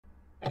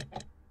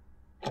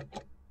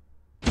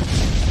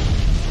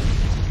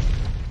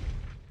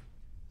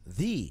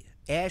The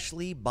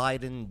Ashley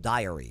Biden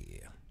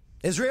Diary.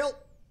 Israel?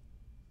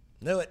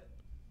 Knew it.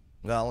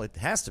 Well, it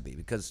has to be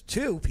because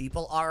 2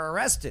 people are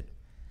arrested.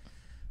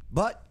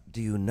 But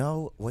do you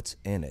know what's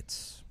in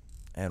it?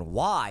 And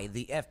why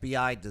the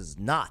FBI does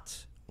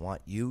not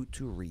want you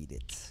to read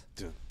it?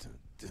 Dun, dun,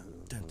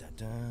 dun. Dun, dun,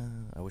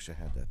 dun. I wish I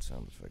had that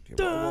sound effect here.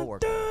 We'll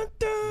work on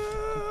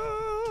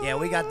it. Yeah,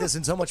 we got this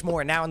and so much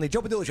more now on the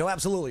Joe Padula Show.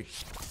 Absolutely.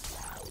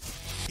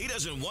 He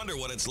doesn't wonder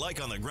what it's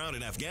like on the ground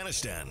in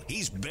Afghanistan.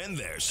 He's been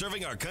there,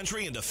 serving our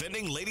country and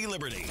defending Lady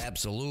Liberty.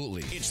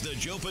 Absolutely. It's the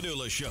Joe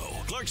Padula Show,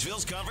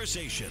 Clarksville's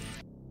Conversation.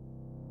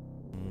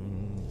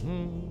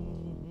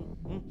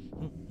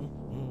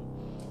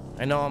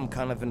 I know I'm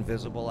kind of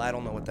invisible. I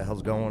don't know what the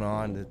hell's going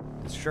on.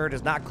 This shirt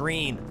is not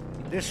green.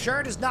 This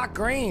shirt is not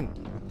green.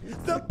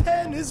 The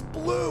pen is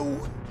blue.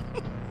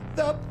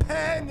 The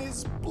pen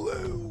is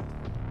blue.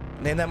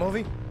 Name that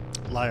movie?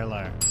 Liar,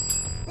 liar.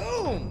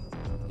 Boom.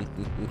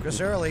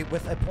 Chris Early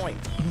with a point.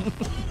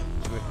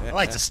 I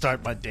like to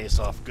start my days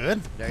off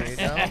good. There you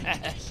go.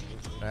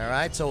 All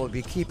right, so we'll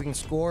be keeping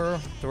score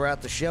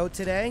throughout the show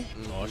today.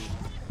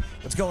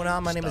 What's going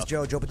on? My name is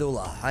Joe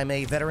Padula. I'm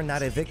a veteran,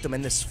 not a victim,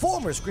 and this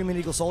former Screaming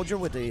Eagle soldier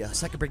with the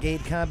 2nd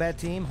Brigade Combat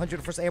Team,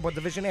 101st Airborne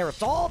Division Air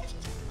Assault,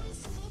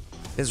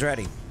 is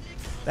ready.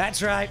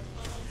 That's right.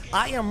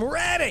 I am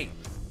ready.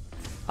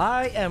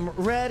 I am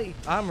ready.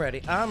 I'm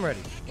ready. I'm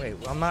ready. Wait,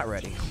 I'm not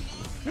ready.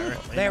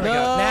 There we go.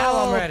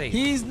 Now I'm ready.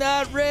 He's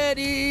not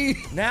ready.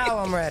 Now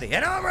I'm ready.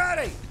 And I'm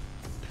ready.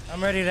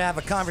 I'm ready to have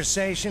a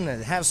conversation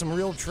and have some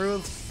real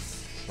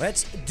truth.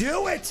 Let's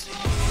do it.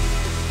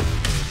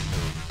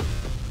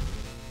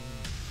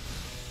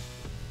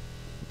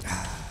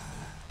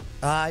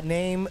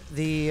 Name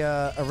the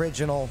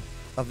original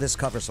of this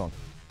cover song.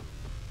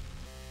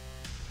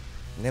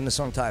 Name the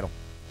song title.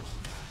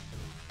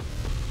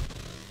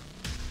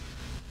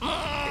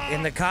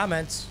 In the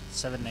comments.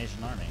 Seven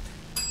Nation Army.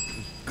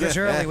 Chris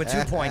Early with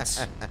 2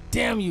 points.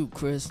 Damn you,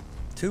 Chris.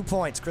 2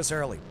 points, Chris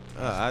Early.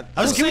 I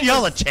was giving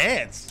y'all a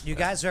chance. You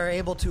guys are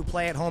able to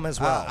play at home as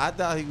well. I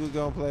thought he was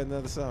going to play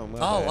another song.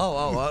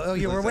 Oh,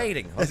 you were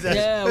waiting. Okay.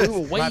 Yeah, we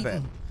were My waiting.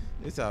 bad.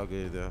 It's all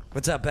good, though.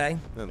 What's up, Bay?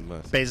 Nothing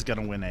much. Bay's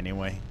gonna win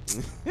anyway.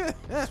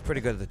 It's pretty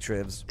good at the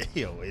trivs.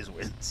 He always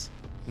wins.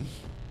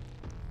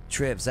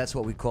 Trivs, that's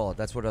what we call it.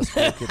 That's what us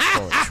cool kids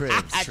call it.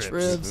 Trivs.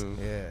 Tribs.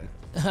 Yeah.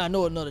 I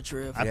know another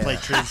trip. I play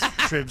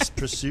Tribs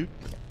Pursuit.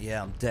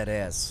 Yeah, I'm dead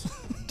ass.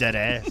 Dead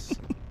ass.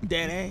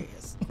 Dead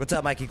ass. What's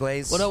up, Mikey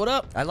Glaze? What up, what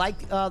up? I like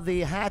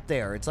the hat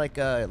there. It's like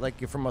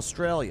you're from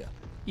Australia.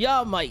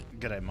 Yeah, mate.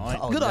 Good eye, Mike.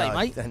 Good eye,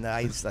 mate.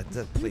 Nice.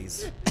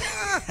 Please.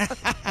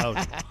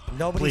 Oh,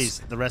 Nobody's... please,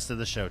 the rest of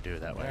the show do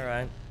it that way. All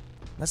right.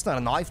 That's not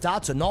a knife.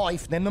 That's a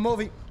knife. Name the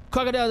movie.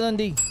 Crocodile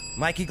Dundee.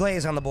 Mikey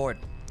Glaze on the board.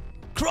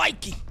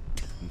 Crikey.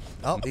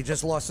 Oh, he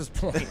just lost his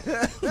point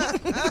with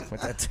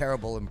that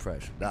terrible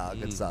impression. Nah,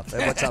 good stuff.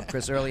 Hey, what's up,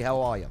 Chris Early?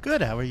 How are you?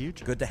 Good. How are you,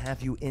 Joe? Good to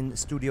have you in the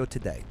studio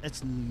today.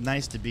 It's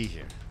nice to be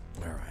here.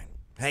 All right.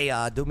 Hey,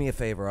 do me a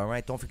favor, all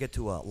right? Don't forget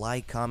to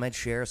like, comment,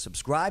 share,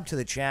 subscribe to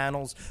the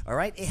channels, all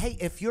right? Hey,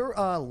 if you're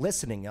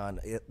listening on,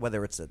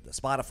 whether it's the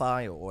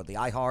Spotify or the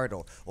iHeart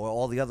or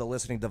all the other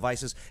listening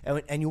devices,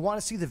 and you want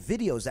to see the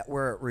videos that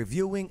we're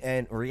reviewing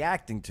and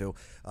reacting to,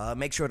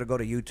 make sure to go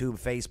to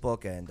YouTube,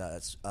 Facebook, and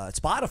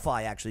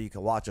Spotify. Actually, you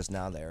can watch us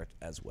now there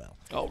as well.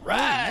 All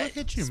right. Look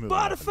at you moving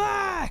up and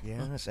Spotify.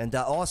 Yes, and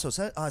also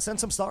send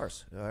some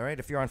stars, all right,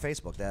 if you're on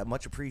Facebook. That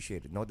much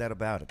appreciated, no doubt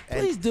about it.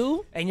 Please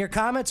do. And your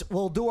comments,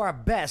 we'll do our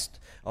best.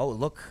 Oh,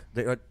 look,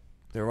 they're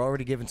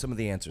already giving some of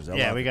the answers.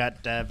 Yeah, we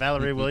got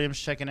Valerie Williams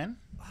checking in.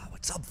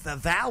 What's up,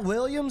 Val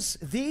Williams?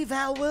 The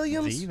Val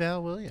Williams? The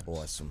Val Williams.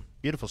 Awesome.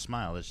 Beautiful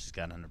smile that she's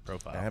got on her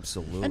profile.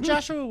 Absolutely. And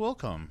Joshua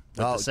Wilcombe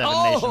with Oh. the Seven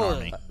Nation Oh.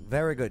 Army.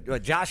 Very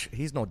good. Josh,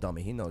 he's no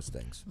dummy. He knows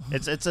things.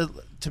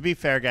 To be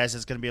fair, guys,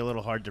 it's going to be a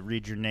little hard to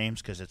read your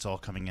names because it's all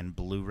coming in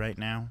blue right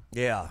now.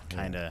 Yeah.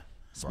 Kind of.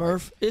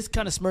 Smurf. It's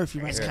kind of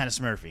Smurfy right It's here. kind of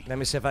Smurfy. Let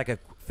me see if I could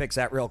fix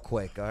that real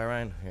quick. All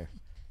right. Here.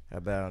 How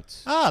about...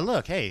 Ah,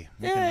 look, hey.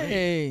 we can read.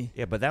 Hey.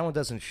 Yeah, but that one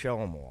doesn't show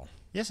them all.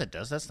 Yes, it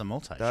does. That's the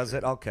multi. Does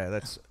it? Okay.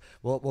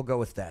 We'll go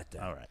with that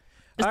then. All right.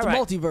 It's All the right.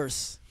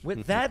 multiverse.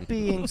 With that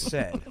being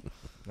said,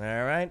 all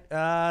right,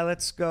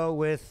 let's go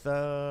with,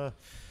 don't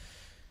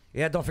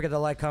forget to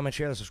like, comment,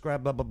 share,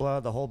 subscribe, blah, blah,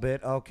 blah, the whole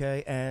bit.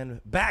 Okay, and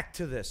back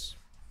to this.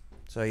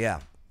 So,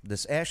 yeah,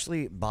 this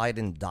Ashley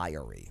Biden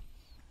diary.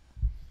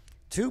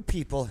 2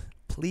 people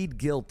plead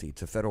guilty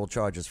to federal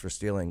charges for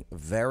stealing a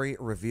very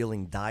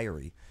revealing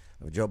diary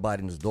of Joe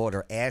Biden's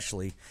daughter,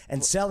 Ashley,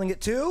 and selling it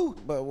to...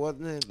 But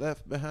wasn't it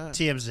left behind?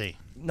 TMZ.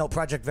 No,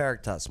 Project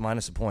Veritas,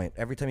 minus a point.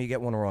 Every time you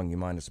get one wrong, you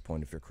minus a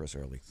point if you're Chris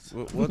Early.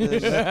 Wasn't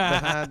it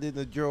left behind in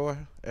the drawer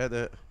at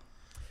the...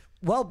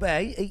 Well,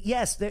 Bay,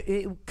 yes,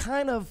 it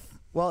kind of...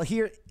 Well,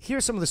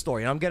 here's some of the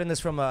story. I'm getting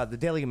this from the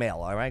Daily Mail,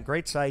 all right?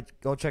 Great site.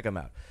 Go check them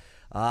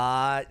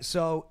out.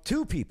 So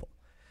 2 people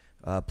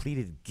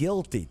pleaded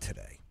guilty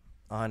today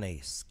on a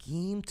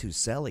scheme to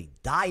sell a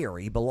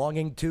diary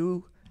belonging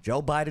to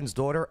Joe Biden's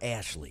daughter,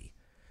 Ashley,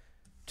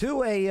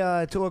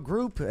 to a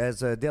group, as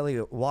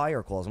Daily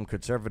Wire calls them,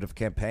 conservative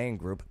campaign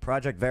group,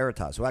 Project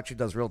Veritas, who actually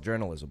does real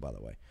journalism, by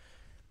the way.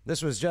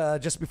 This was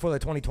just before the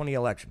 2020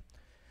 election.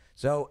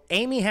 So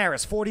Amy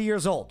Harris, 40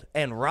 years old,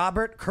 and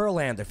Robert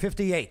Kurlander,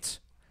 58.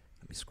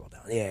 Let me scroll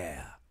down.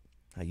 Yeah.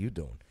 How you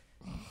doing?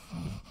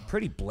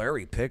 Pretty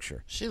blurry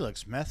picture. She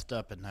looks methed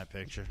up in that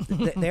picture.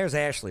 There's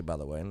Ashley, by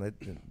the way.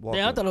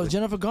 Yeah, I thought it was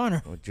Jennifer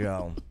Garner. with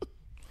Joe.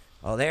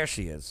 Oh, there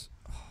she is.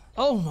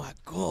 Oh my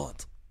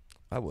God.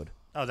 I would.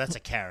 Oh, that's a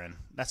Karen.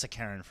 That's a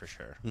Karen for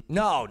sure.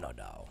 No.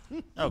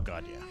 Oh,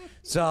 God, yeah.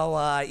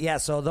 So,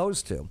 so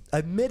those two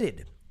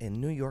admitted in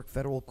New York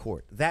federal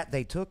court that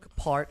they took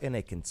part in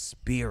a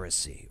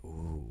conspiracy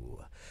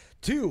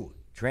to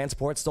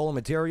transport stolen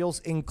materials,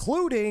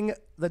 including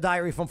the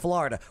diary from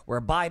Florida, where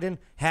Biden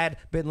had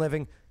been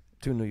living,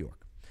 to New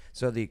York.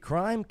 So the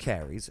crime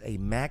carries a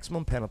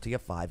maximum penalty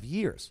of 5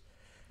 years.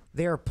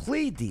 Their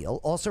plea deal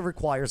also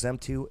requires them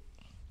to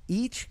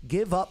each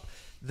give up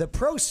the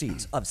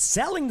proceeds of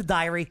selling the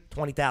diary,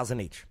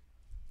 $20,000 each.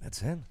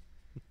 That's it.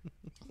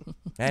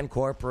 And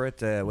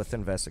corporate with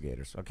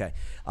investigators. Okay.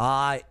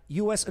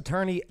 U.S.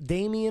 Attorney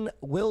Damian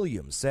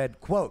Williams said,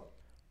 quote,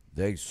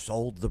 "They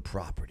sold the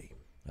property."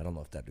 I don't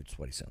know if that's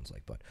what he sounds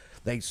like, but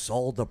they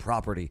sold the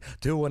property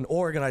to an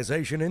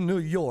organization in New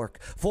York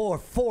for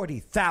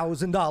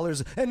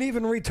 $40,000 and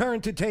even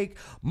returned to take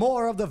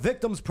more of the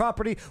victim's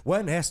property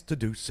when asked to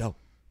do so.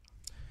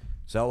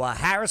 So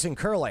Harris and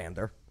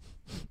Kurlander,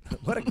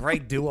 what a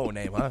great duo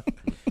name, huh?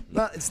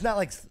 It's not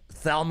like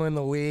Thelma and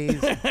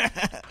Louise,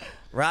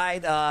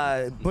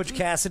 right? Butch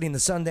Cassidy and the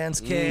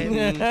Sundance Kid.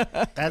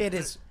 It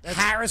is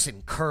Harris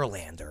and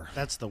Kurlander.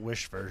 That's the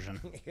Wish version.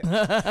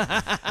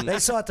 They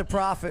sought to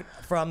profit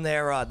from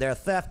their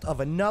theft of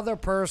another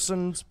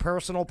person's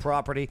personal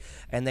property,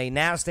 and they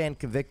now stand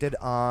convicted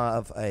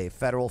of a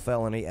federal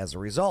felony as a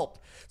result.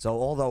 So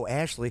although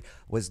Ashley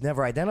was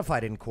never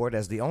identified in court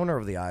as the owner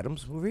of the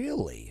items,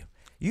 really?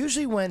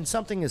 Usually when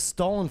something is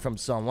stolen from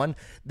someone,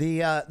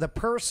 the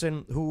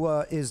person who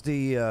is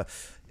the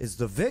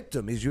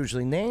victim is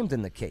usually named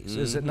in the case,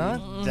 is it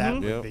not?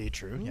 That would be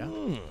true,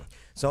 yeah.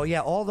 So,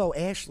 yeah, although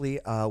Ashley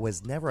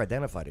was never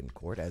identified in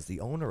court as the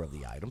owner of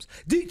the items,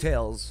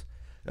 details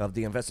of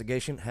the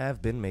investigation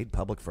have been made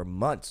public for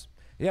months.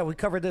 Yeah, we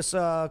covered this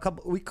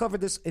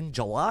in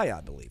July,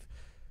 I believe.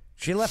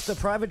 She left the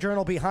private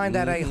journal behind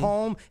at a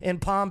home in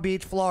Palm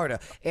Beach,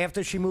 Florida,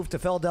 after she moved to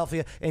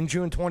Philadelphia in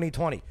June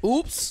 2020.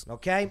 Oops.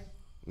 Okay?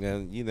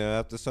 And,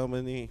 after so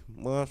many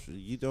months,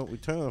 you don't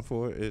return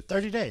for it.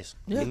 30 days.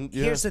 Yeah.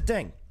 Here's the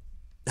thing.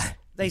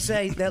 They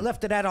say they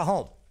left it at a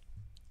home.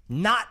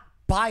 Not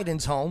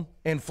Biden's home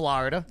in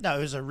Florida. No,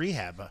 it was a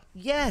rehab.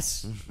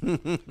 Yes.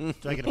 Do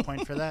I get a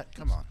point for that?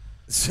 Come on.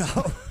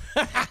 So,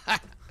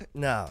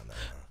 no.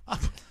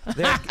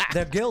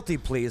 Their guilty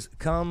pleas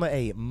come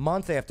a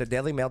month after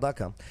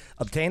DailyMail.com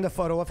obtained a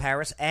photo of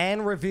Harris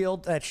and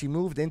revealed that she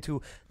moved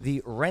into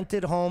the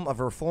rented home of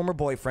her former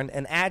boyfriend,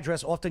 an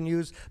address often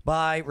used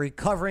by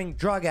recovering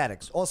drug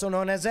addicts, also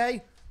known as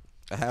a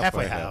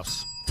Halfway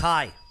house.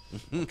 tie.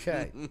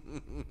 Okay.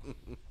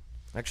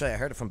 Actually, I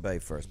heard it from Bay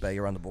first. Bay,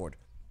 you're on the board.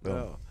 Boom.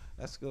 Oh,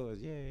 that's good.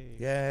 Yay.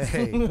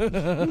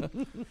 Yay.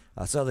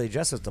 So the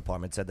Justice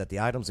Department said that the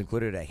items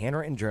included a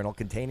handwritten journal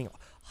containing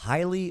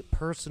highly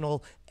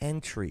personal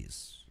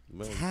entries,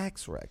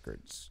 tax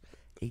records,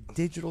 a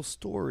digital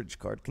storage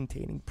card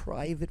containing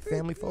private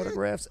family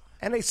photographs,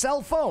 and a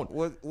cell phone.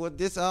 Was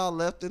this all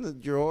left in the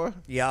drawer?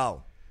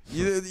 Yo.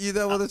 You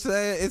know what I'm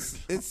saying?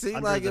 It seemed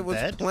Under like the it was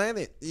bed?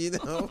 planted,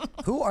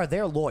 Who are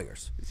their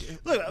lawyers?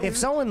 Look, If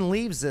someone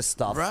leaves this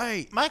stuff.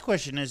 Right. my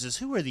question is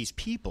who are these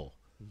people?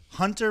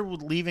 Hunter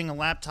leaving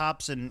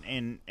laptops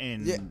in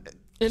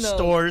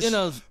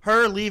stores.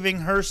 Her leaving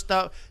her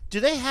stuff. Do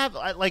they have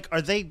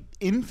are they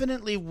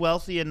infinitely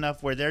wealthy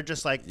enough where they're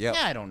just like, Yep.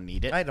 yeah, I don't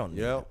need it. I don't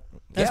know.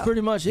 Yep. That's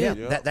pretty much it.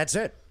 Yeah, that's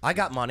it. I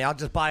got money. I'll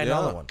just buy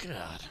another one.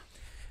 God.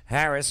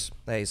 Harris,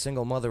 a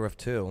single mother of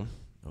two.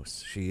 Oh,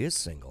 she is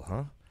single,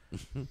 huh?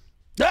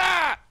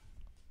 Ah!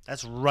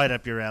 That's right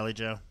up your alley,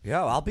 Joe.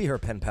 Yeah, I'll be her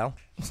pen pal.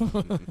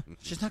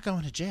 She's not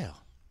going to jail.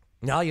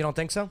 No, you don't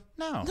think so?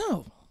 No.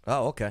 No.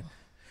 Oh, okay.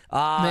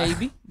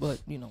 Maybe,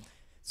 but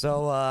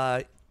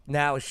So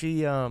now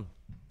she,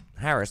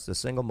 Harris, the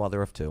single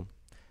mother of two,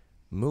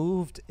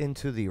 moved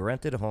into the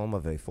rented home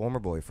of a former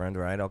boyfriend,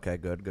 right? Okay,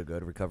 good.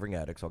 Recovering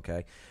addicts,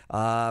 okay.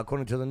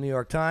 According to the New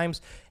York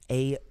Times,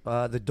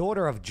 the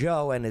daughter of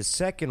Joe and his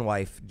second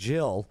wife,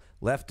 Jill,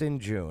 left in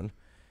June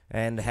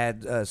and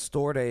had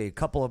stored a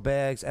couple of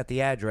bags at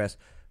the address,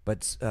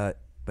 but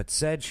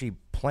said she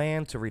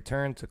planned to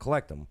return to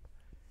collect them.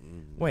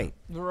 Wait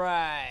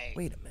a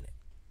minute.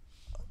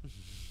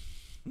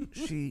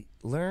 She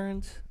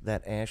learned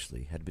that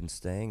Ashley had been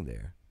staying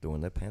there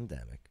during the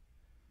pandemic.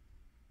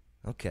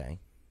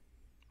 Okay.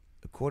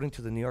 According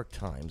to the New York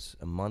Times,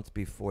 a month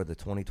before the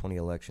 2020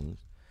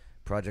 elections,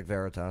 Project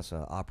Veritas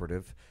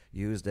operative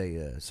used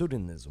a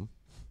pseudonym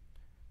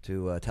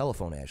to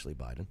telephone Ashley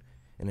Biden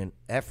in an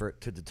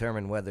effort to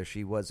determine whether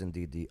she was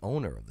indeed the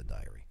owner of the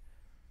diary.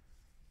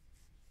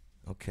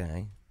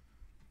 Okay.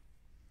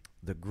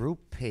 The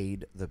group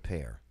paid the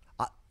pair.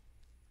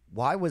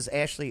 Why was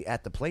Ashley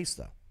at the place,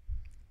 though?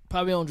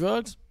 Probably on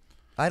drugs.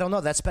 I don't know.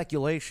 That's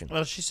speculation.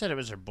 Well, she said it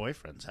was her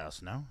boyfriend's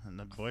house, no? And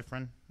the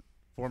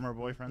former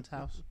boyfriend's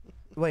house?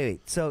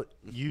 Wait. So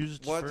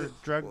used for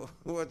drug.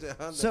 Was it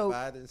Hunter So-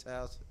 Biden's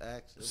house?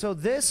 Actually, So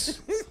this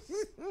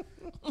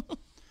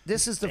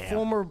is the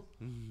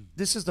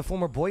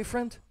former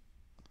boyfriend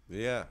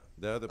yeah,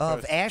 the other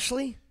of person.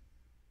 Ashley.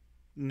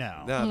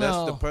 No. No, that's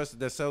the No. person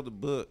that sold the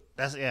book.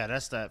 That's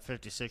that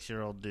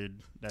 56-year-old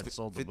dude that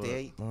sold the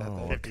 58. book.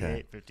 Oh,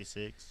 58,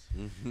 56.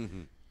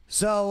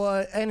 So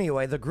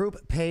anyway, the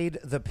group paid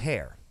the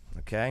pair.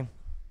 Okay,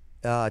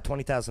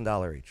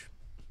 $20,000 each,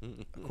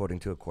 according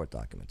to court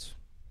documents.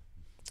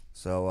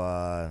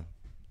 So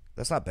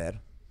that's not bad.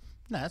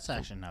 No, that's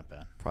actually not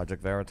bad.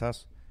 Project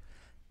Veritas.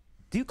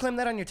 Do you claim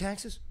that on your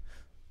taxes?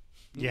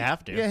 You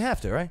have to. Yeah, you have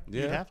to, right?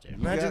 You have to.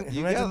 Imagine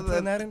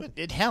putting that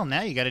in. Hell,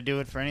 now you got to do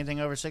it for anything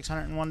over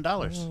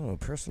 $601. Oh,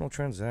 personal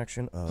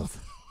transaction of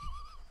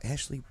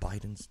Ashley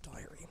Biden's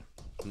diary.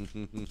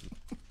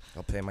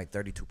 I'll pay my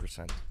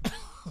 32%.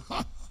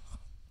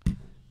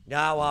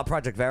 Now,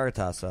 Project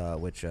Veritas,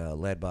 which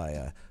led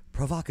by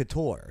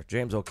provocateur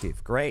James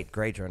O'Keefe, great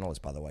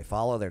journalist, by the way.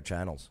 Follow their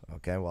channels,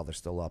 okay, while they're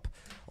still up.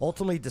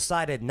 Ultimately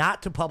decided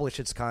not to publish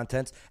its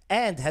contents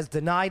and has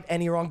denied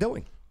any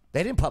wrongdoing.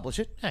 They didn't publish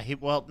it. Yeah,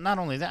 well, not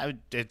only that,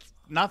 it's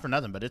not for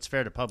nothing, but it's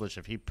fair to publish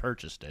if he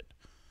purchased it.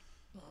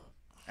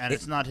 And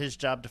it's not his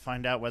job to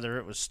find out whether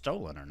it was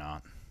stolen or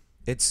not.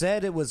 It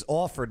said it was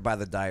offered by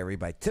the diary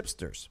by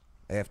tipsters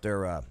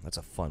after, that's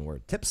a fun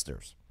word,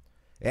 tipsters,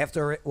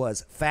 after it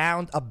was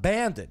found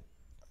abandoned,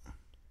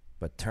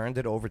 but turned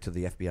it over to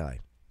the FBI.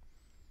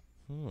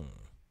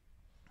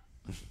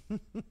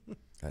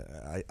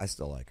 I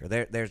still like her.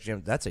 There's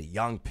Jim. That's a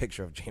young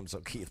picture of James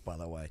O'Keefe, by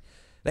the way.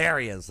 There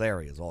he is,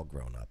 all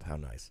grown up. How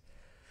nice.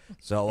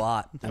 So,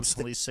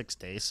 Absolutely 6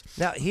 days.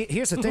 now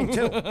here's the thing,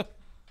 too.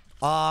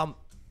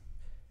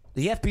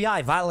 The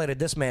FBI violated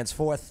this man's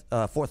Fourth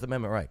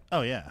Amendment right.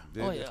 Oh, yeah.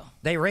 Oh yeah.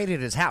 They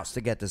raided his house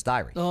to get this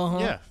diary.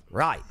 Yeah.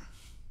 Right.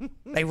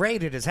 They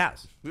raided his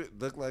house. It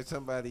looked like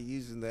somebody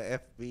using the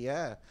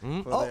FBI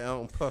for Oh. their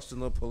own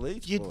personal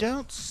police. You force.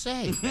 don't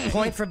say.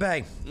 Point for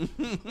Bay.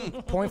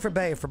 Point for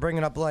Bay for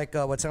bringing up like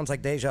what sounds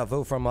like deja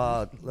vu from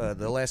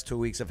the last 2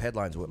 weeks of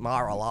headlines with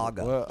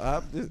Mar-a-Lago.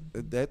 Well,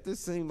 that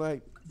just seemed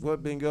like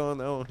what's been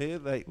going on here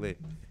lately.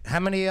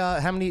 Who's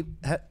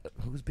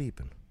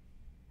beeping?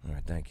 All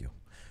right, thank you.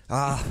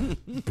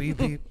 Beep,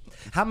 beep.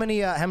 How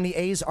many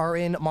A's are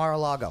in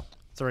Mar-a-Lago?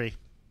 3.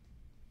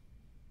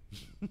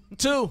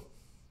 2.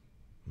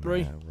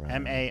 3.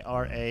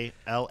 Maralago.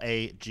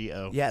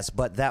 Yes,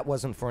 but that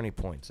wasn't for any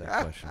points, that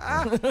question.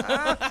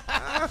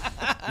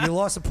 You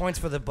lost the points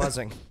for the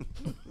buzzing.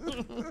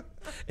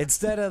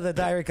 Instead of the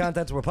diary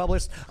contents were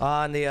published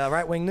on the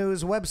Right Wing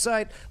News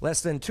website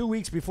less than 2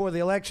 weeks before the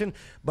election,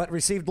 but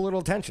received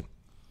little attention.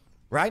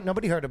 Right?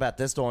 Nobody heard about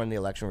this during the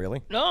election,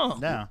 really. No.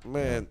 No.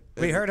 Man,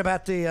 We heard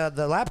about the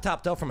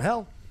laptop, though, from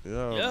hell.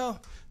 Yeah.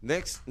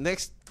 Next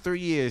 3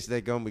 years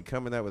they're gonna be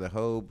coming out with a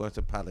whole bunch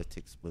of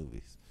politics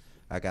movies.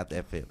 I got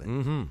that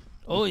feeling.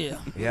 Oh yeah.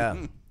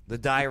 Yeah. The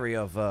diary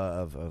of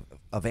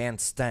Ann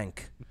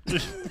Stank.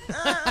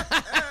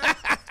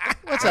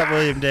 What's up,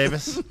 William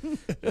Davis?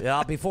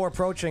 Yeah, before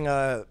approaching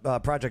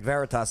Project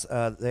Veritas,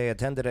 they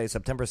attended a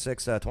September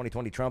 6,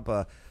 2020 Trump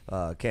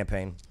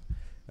campaign.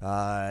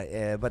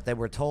 But they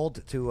were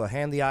told to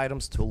hand the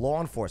items to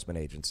law enforcement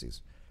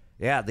agencies.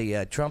 Yeah,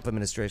 the Trump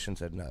administration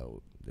said,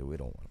 no, we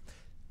don't want them.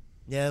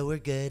 No, we're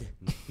good.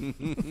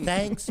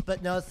 Thanks,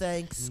 but no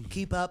thanks.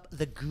 Keep up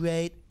the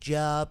great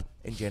job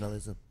in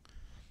journalism.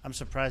 I'm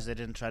surprised they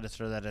didn't try to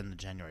throw that in the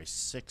January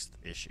 6th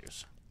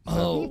issues.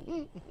 Oh.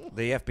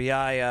 The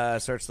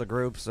FBI searched the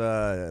group's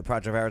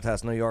Project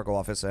Veritas New York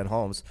office and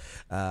homes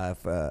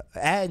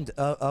and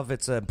of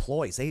its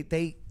employees.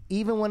 They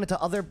even went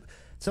into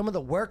some of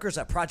the workers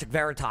at Project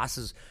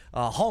Veritas's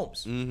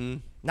homes. Mm-hmm.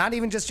 Not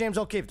even just James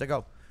O'Keefe. They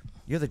go,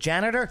 "You're the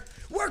janitor?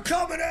 We're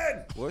coming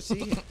in!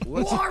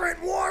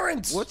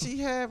 Warrant! What's he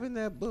have in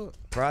that book?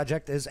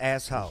 Project is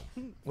asshole.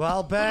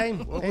 Well,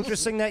 Bang,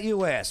 interesting that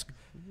you ask.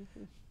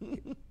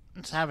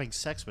 It's having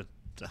sex with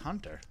the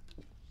hunter.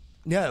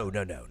 No,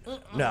 nothing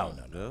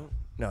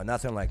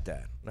like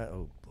that.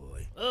 Oh,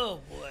 boy. Oh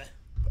boy.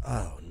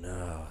 Oh,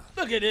 no.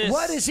 Look at this.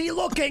 What is he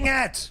looking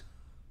at?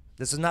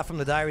 This is not from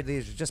the diary.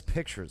 These are just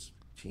pictures.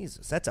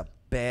 Jesus, that's a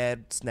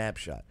bad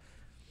snapshot.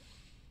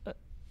 Hey,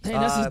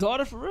 that's his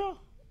daughter for real?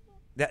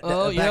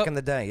 Back in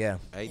the day, yeah.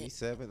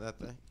 87, I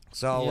think.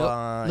 So,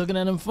 Yep. Looking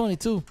at him funny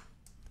too.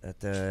 with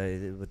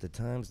the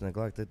Times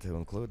neglected to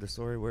include the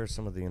story, where's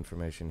some of the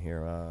information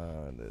here?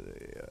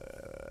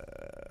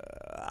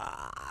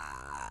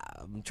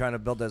 I'm trying to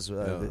build this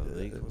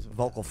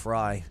vocal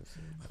fry.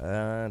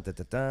 So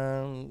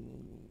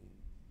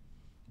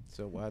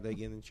why they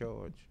get in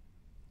charge?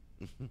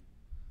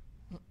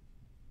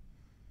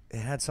 It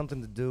had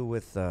something to do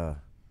with And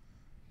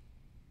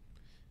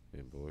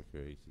boy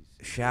crazy.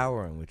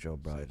 showering with Joe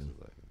Biden.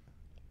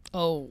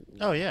 Oh.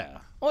 Oh, yeah.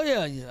 Oh,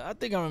 yeah. I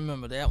think I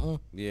remember that one.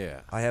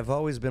 Yeah. I have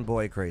always been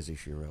boy crazy,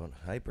 she wrote.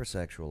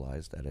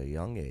 Hypersexualized at a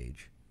young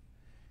age.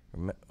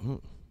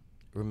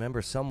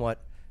 Remember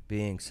somewhat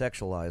being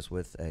sexualized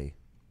with a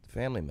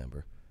family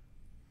member.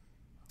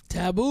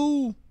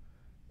 Taboo.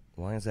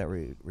 Why is that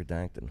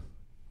redacted?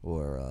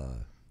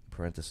 Or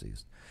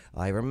parentheses.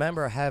 I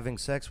remember having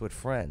sex with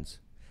friends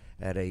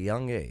at a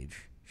young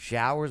age.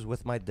 Showers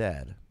with my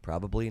dad.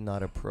 Probably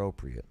not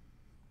appropriate.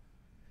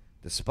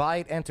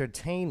 Despite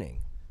entertaining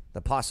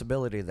the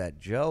possibility that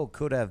Joe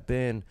could have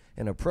been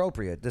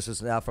inappropriate, this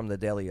is now from the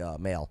Daily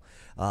Mail,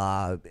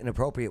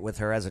 inappropriate with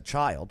her as a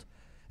child,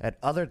 at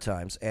other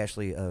times,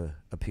 Ashley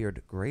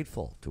appeared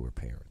grateful to her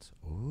parents.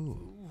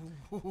 Ooh.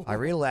 I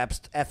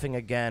relapsed effing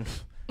again.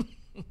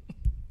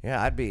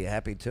 Yeah, I'd be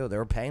happy too. They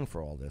were paying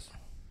for all this.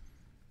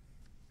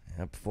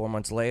 Yep, 4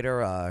 months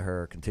later,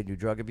 her continued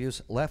drug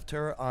abuse left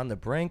her on the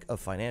brink of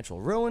financial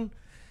ruin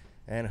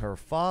and her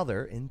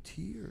father in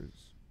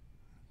tears.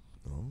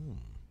 Oh.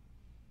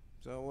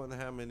 So I wonder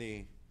how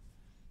many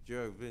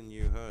drugs her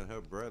and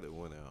her brother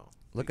went out.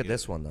 Look at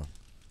this one, though.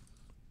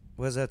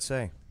 What does that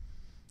say?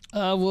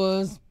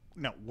 Was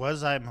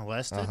I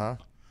molested? Uh-huh.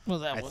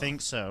 I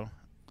think so.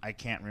 I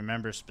can't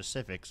remember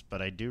specifics,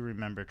 but I do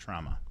remember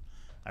trauma.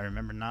 I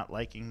remember not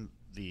liking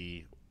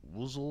the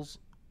Woolzacks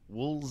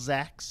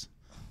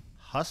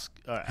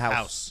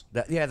house.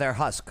 Yeah, they're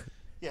husk.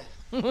 Yeah.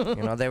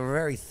 They were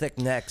very thick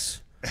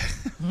necks.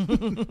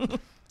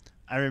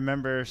 I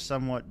remember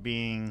somewhat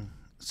being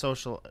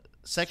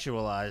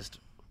sexualized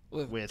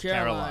with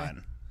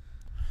Caroline.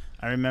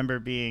 I remember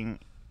being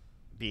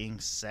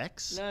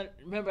sex. I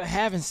remember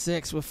having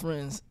sex with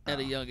friends at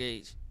a young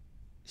age.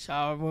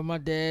 Shower with my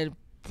dad,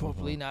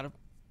 probably not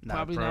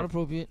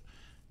appropriate.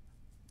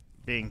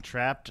 Being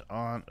trapped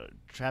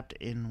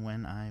in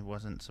when I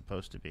wasn't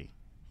supposed to be,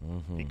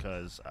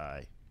 because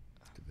I.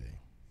 To be.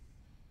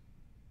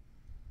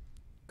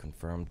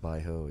 Confirmed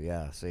by who?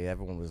 Yeah. See,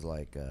 everyone was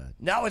like,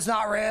 "No, it's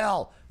not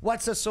real.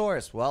 What's the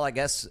source?" Well, I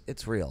guess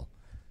it's real.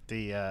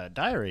 The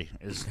diary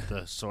is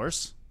the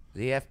source.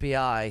 The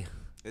FBI.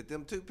 If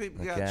them two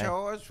people got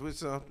charged with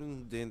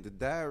something, then the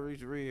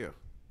diary's real.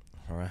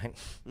 All right.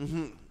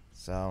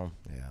 So,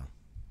 yeah,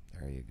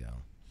 there you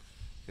go.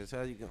 Because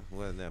how you going?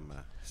 Well, never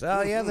mind.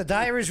 So, yeah, the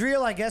diary's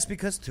real, I guess,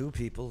 because 2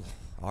 people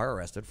are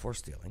arrested for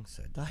stealing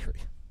said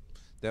diary.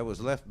 That was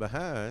left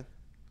behind,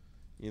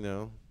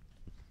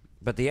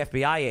 But the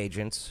FBI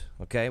agents,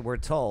 were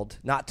told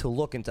not to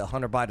look into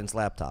Hunter Biden's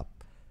laptop.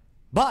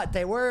 But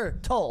they were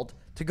told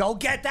to go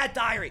get that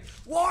diary.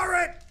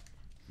 Warrant!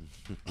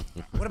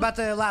 What about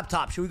the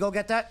laptop? Should we go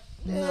get that?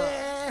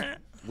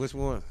 Which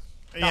one?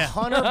 The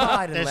Hunter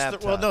Biden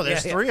laptop.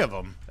 There's 3 of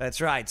them. That's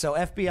right. So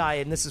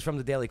FBI, and this is from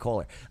the Daily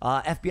Caller,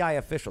 FBI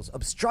officials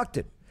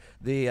obstructed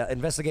the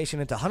investigation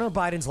into Hunter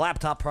Biden's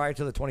laptop prior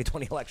to the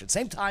 2020 election.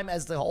 Same time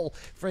as the whole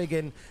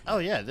friggin'... Oh,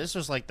 yeah. This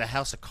was like the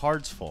House of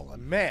Cards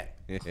falling. Man.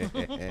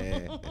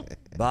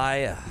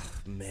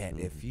 Man,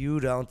 if you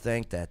don't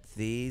think that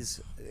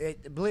these...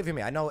 believe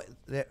me, I know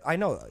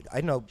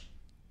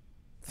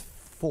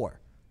 4.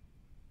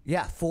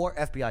 Yeah, 4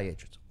 FBI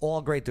agents.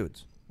 All great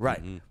dudes.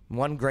 Right. Mm-hmm.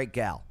 1 great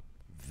gal.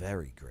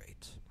 Very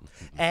great.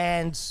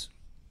 And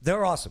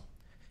they're awesome.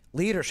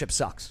 Leadership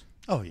sucks.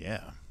 Oh,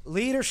 yeah.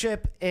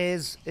 Leadership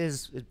is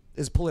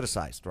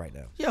politicized right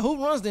now. Yeah,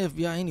 who runs the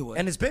FBI anyway?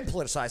 And it's been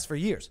politicized for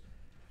years.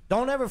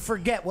 Don't ever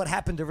forget what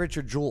happened to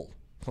Richard Jewell,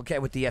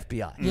 with the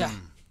FBI. Yeah.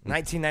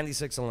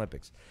 1996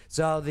 Olympics.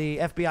 So the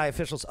FBI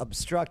officials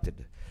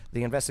obstructed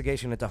the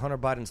investigation into Hunter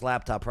Biden's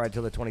laptop prior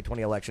to the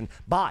 2020 election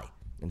by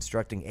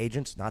instructing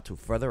agents not to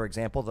further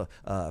examine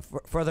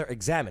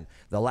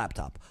the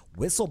laptop.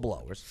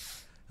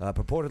 Whistleblowers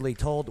purportedly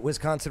told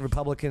Wisconsin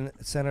Republican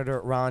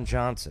Senator Ron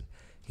Johnson,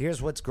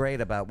 here's what's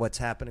great about what's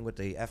happening with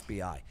the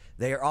FBI.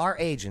 There are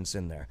agents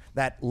in there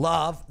that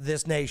love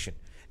this nation.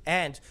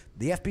 And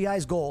the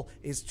FBI's goal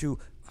is to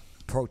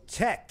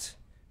protect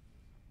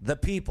the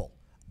people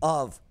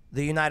of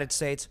the United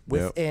States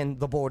within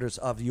the borders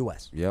of the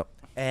U.S. Yep.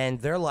 And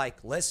they're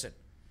like, listen,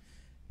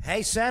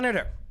 hey,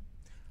 Senator,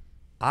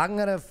 I'm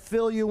going to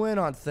fill you in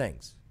on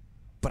things,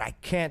 but I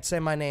can't say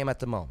my name at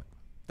the moment.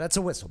 That's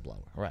a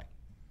whistleblower, right?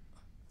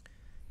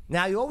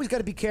 Now, you always got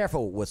to be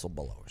careful with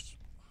whistleblowers.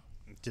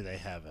 Do they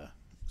have a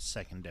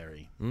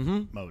secondary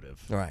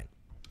motive? Right.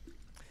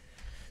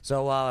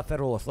 So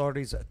federal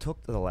authorities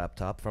took the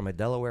laptop from a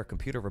Delaware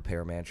computer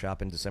repairman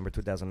shop in December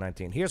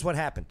 2019. Here's what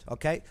happened,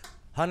 okay?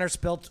 Hunter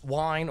spilt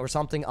wine or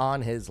something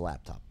on his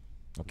laptop,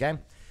 okay?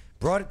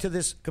 Brought it to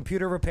this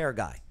computer repair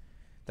guy.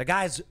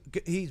 The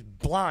he's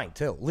blind,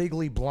 too,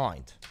 legally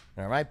blind,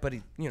 all right? But,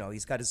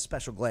 he's got his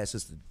special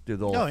glasses to do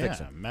the whole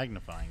fixing. Oh, yeah,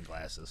 magnifying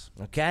glasses.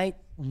 Okay?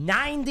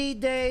 90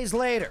 days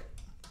later,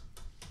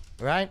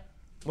 right?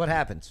 What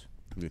happens?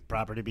 The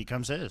property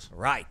becomes his.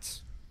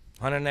 Right.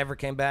 Hunter never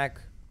came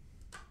back.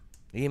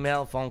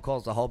 Email, phone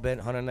calls, the whole bit.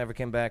 Hunter never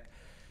came back.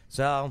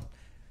 So,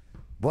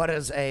 what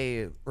is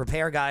a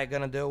repair guy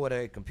going to do with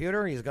a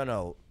computer? He's going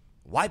to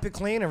wipe it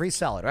clean and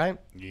resell it, right?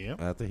 Yeah.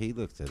 After he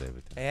looks at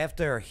everything.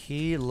 After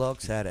he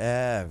looks at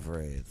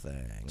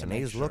everything. And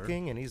he's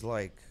looking and he's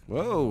like,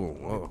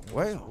 whoa,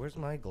 well. Where's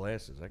my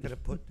glasses? I got to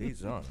put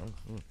these on.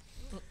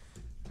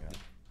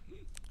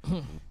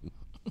 Yeah.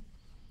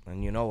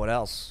 And you know what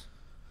else?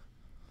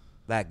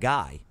 That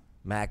guy,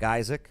 Mac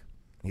Isaac,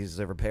 he's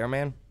a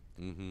repairman.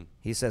 Mm-hmm.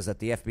 He says that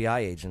the FBI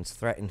agents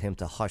threatened him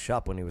to hush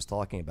up when he was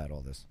talking about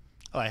all this.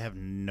 Oh, I have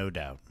no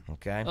doubt.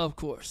 Okay? Of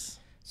course.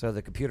 So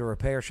the computer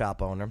repair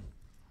shop owner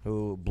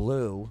who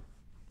blew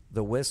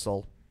the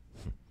whistle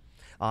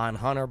on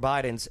Hunter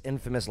Biden's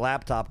infamous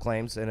laptop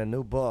claims in a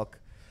new book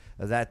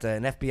that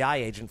an FBI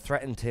agent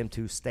threatened him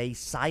to stay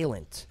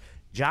silent.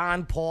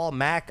 John Paul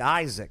Mac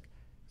Isaac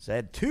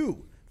said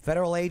 2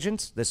 federal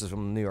agents, this is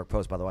from the New York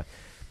Post, by the way,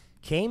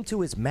 came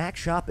to his Mac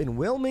shop in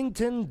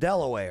Wilmington,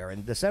 Delaware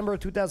in December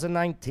of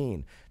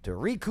 2019 to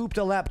recoup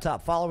the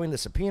laptop following the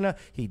subpoena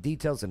he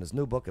details in his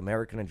new book,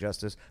 American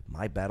Injustice,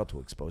 My Battle to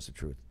Expose the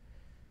Truth.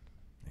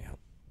 Yeah,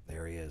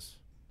 there he is.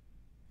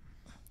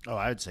 Oh,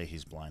 I would say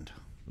he's blind.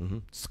 Mm-hmm.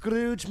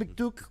 Scrooge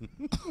McDuck.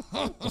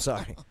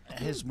 Sorry.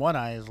 His one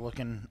eye is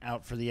looking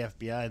out for the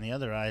FBI and the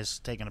other eye is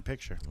taking a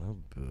picture. Oh,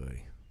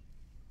 boy.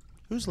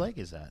 Whose leg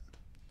is that?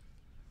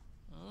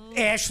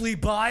 Ashley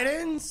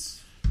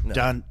Biden's? No.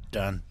 Dun,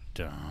 dun,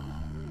 dun.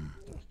 Dun,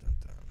 dun,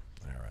 dun.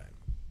 All right.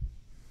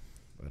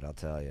 But I'll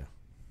tell you,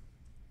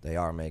 they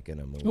are making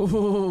a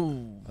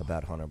movie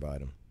about Hunter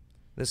Biden.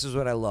 This is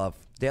what I love.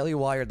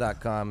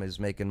 DailyWire.com is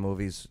making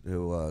movies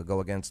who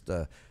go against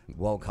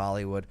woke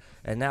Hollywood.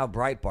 And now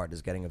Breitbart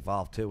is getting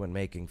involved, too, in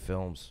making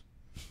films.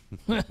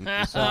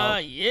 Yes.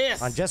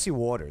 On Jesse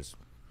Waters.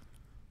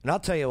 And I'll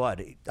tell you what,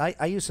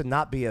 I used to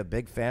not be a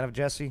big fan of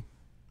Jesse.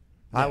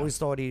 Yeah. I always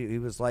thought he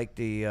was like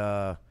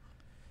the...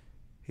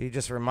 he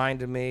just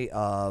reminded me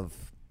of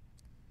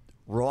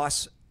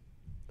Ross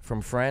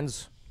from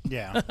Friends.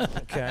 Yeah.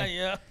 Okay.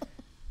 Yeah.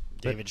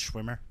 David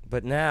Schwimmer.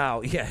 But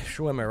now, yeah,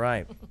 Schwimmer,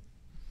 right.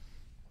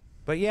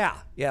 But yeah,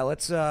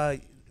 let's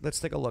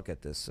take a look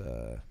at this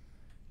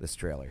this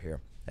trailer here.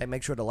 Hey,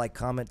 make sure to like,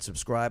 comment,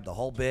 subscribe, the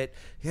whole bit.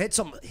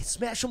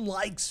 Smash some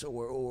likes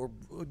or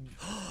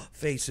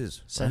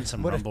faces. Send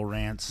some rumble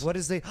rants. What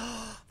is the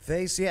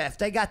face? Yeah, if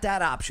they got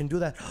that option, do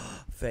that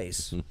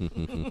face.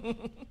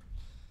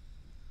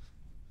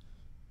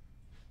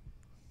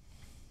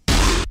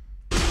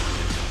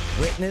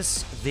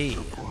 Witness the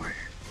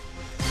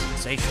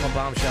sensational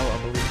bombshell,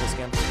 unbelievable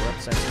scandal,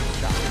 representing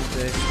shocking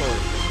story.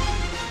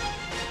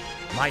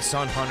 My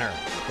Son Hunter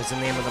is the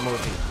name of the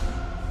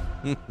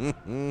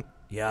movie.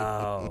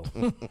 Yo.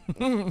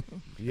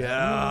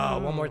 Yo.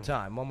 One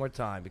more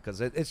time,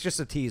 because it's just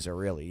a teaser,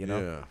 really, you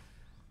know? Yeah.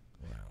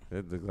 Wow.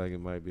 It looks like it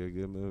might be a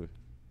good movie.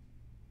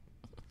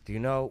 Do you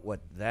know what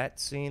that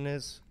scene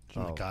is?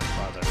 From The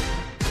Godfather.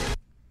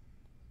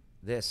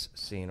 This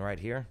scene right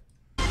here?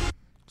 From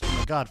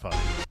The Godfather.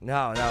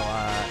 No,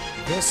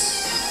 this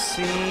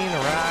scene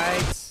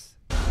right...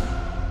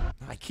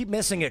 I keep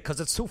missing it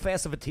because it's too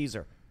fast of a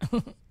teaser.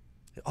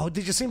 Oh,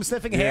 did you see him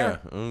sniffing hair?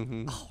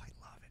 Mm-hmm. Oh, I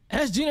love it. And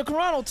that's Gina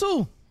Carano,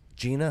 too.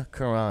 Gina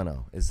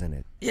Carano is in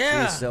it.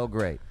 Yeah. She's so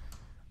great.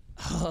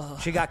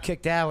 She got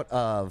kicked out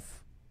of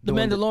The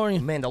Mandalorian.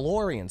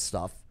 Mandalorian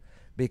stuff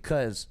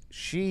because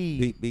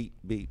she...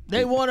 Beep.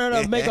 They want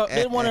her to make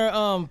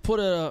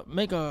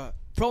make a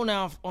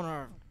pronoun on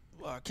her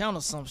account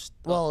or some stuff.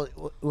 Well,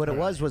 what it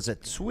was a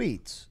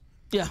tweet.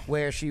 Yeah.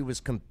 Where she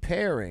was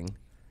comparing...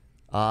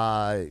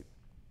 it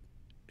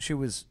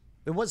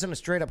wasn't a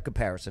straight-up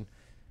comparison.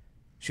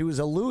 She was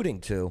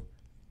alluding to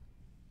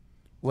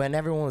when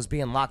everyone was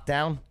being locked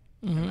down.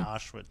 In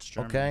Auschwitz,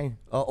 Germany. Okay?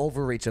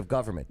 Overreach of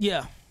government.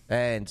 Yeah.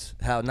 And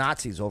how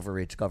Nazis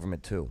overreach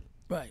government, too.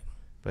 Right.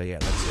 But yeah,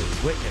 let's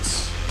see.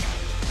 Witness.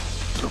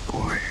 Good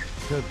boy.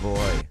 Good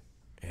boy.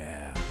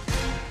 Yeah.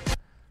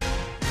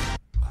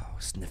 Oh,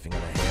 sniffing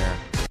of the hair.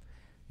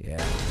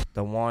 Yeah.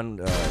 The one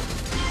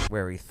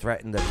where he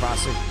threatened to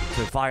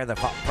fire the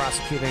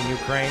prosecutor in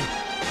Ukraine.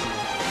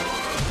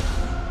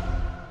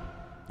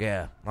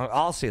 Yeah,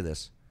 I'll see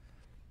this.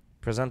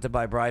 Presented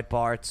by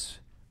Breitbart.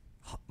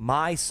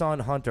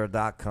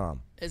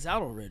 MySonHunter.com. It's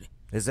out already.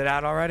 Is it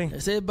out already? They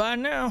said buy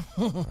now.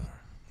 Wow.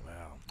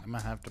 I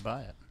might have to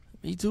buy it.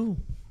 Me too.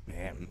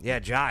 Man. Yeah,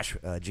 Josh.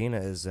 Gina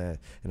is an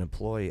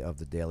employee of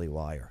the Daily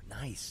Wire.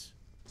 Nice.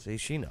 See,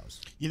 she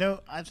knows. You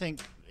know, I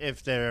think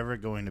if they're ever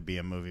going to be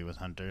a movie with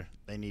Hunter,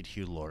 they need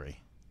Hugh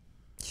Laurie.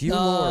 Hugh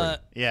Laurie.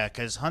 Yeah,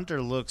 because Hunter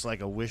looks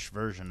like a Wish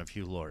version of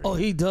Hugh Laurie. Oh,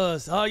 he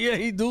does. Oh, yeah,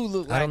 he do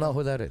look like I don't know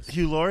who that is.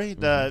 Hugh Laurie?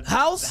 The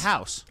House? The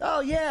House.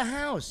 Oh, yeah,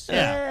 House.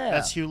 Yeah,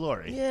 that's Hugh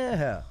Laurie.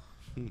 Yeah.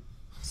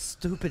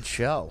 Stupid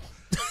show.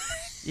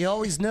 You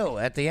always knew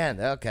at the end,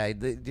 okay,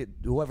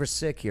 whoever's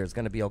sick here is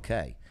going to be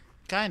okay.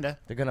 Kinda.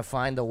 They're going to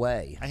find a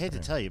way. I hate to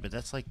tell you, but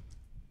that's like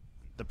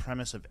the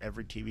premise of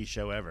every TV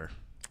show ever.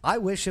 I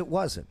wish it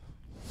wasn't.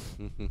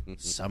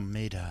 Some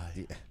may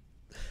die.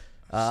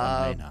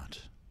 Some may not.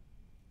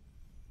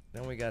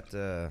 Then we got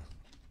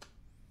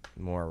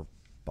more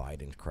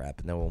Biden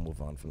crap, and then we'll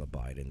move on from the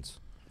Bidens.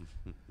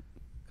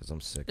 because I'm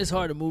sick. It's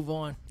hard to move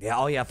on. Yeah.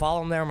 Oh yeah.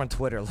 Follow them on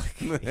Twitter.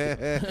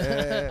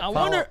 I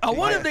wonder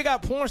if they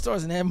got porn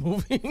stars in that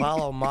movie.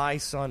 Follow my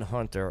son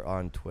Hunter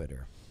on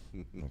Twitter.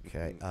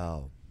 Okay.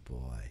 Oh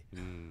boy.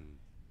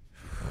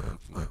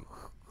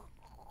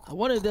 I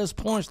wonder if there's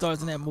porn stars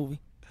in that movie.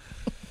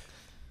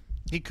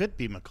 He could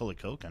be Macaulay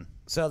Culkin.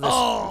 So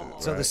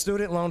the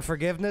student loan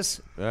forgiveness.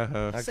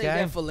 Okay. Save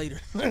that for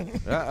later.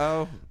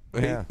 Uh-oh.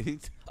 Yeah.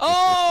 He's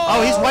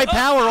He's white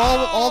power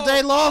all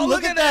day long.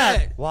 Look at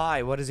that.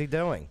 Why? What is he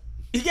doing?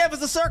 He gave us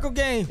the circle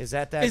game. Is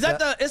that Is that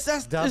the? It's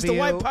the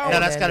white power.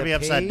 Yeah, that's got to And be a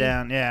upside P?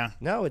 down. Yeah.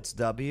 No, it's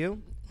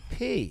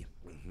WP.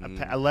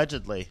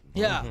 Allegedly.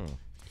 Yeah.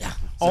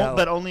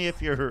 But only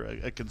if you're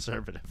a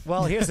conservative.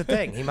 Well, here's the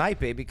thing. He might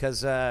be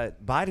because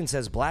Biden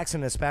says blacks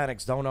and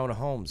Hispanics don't own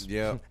homes.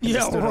 Yeah.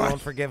 Yeah, Student right. loan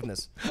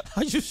forgiveness.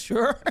 Are you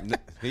sure?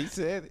 He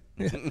said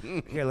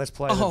it. Here, let's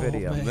play the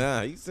video. man.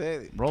 Nah, he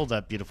said it. Roll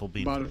that beautiful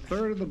beat. About a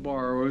third of the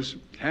borrowers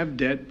have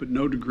debt but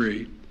no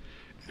degree,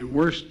 and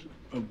worst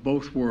of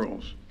both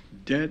worlds,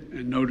 debt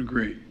and no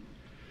degree.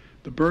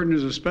 The burden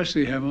is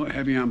especially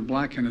heavy on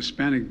black and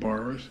Hispanic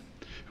borrowers,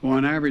 who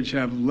on average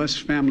have less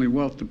family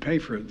wealth to pay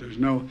for it.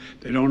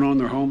 They don't own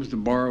their homes to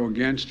borrow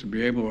against to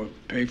be able to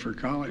pay for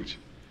college.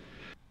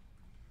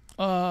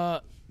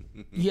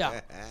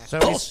 Yeah.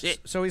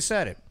 So he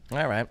said it.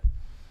 All right.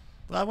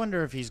 Well, I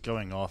wonder if he's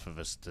going off of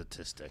a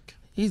statistic.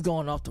 He's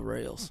going off the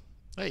rails.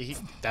 Hey,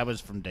 that was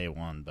from day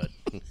one, but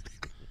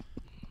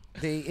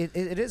It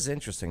is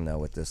interesting though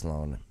with this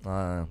loan.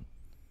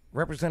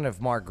 Representative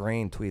Mark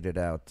Green tweeted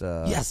out.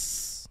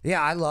 Yes.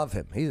 Yeah, I love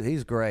him.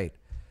 He's great.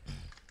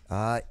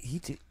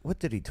 What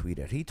did he tweet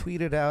out? He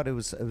tweeted out it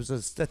was a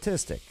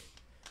statistic,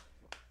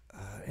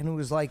 and it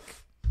was like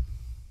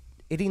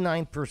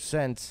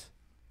 89%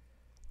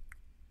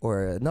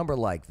 or a number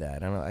like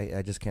that.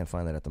 I just can't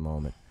find that at the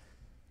moment.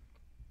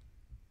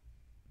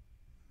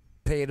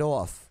 Paid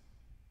off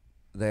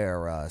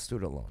their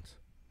student loans.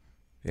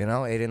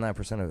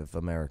 89% of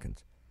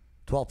Americans.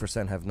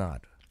 12% have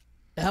not.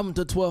 It happened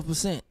to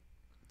 12%.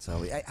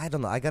 So I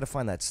don't know. I got to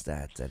find that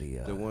stat that he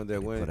The one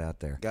that put out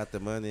there. got the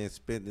money and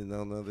spending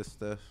on other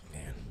stuff.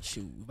 Man,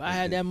 Shoot, if I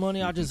had that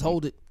money, I'd just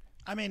hold it.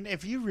 I mean,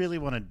 if you really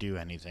want to do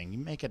anything, you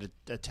make it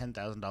a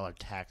 $10,000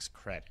 tax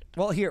credit.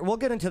 well, here we'll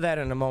get into that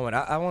in a moment.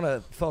 I want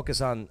to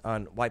focus on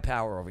white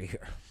power over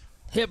here.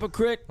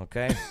 Hypocrite.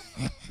 Okay,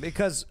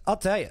 because I'll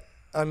tell you.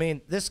 I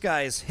mean, this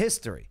guy's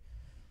history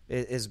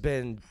has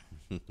been.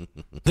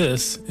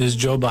 This is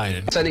Joe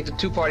Biden. I think the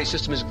two-party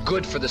system is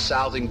good for the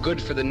South and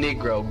good for the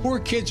Negro. Poor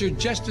kids are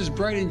just as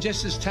bright and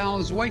just as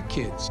talented as white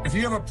kids. If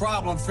you have a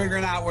problem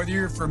figuring out whether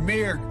you're for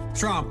me or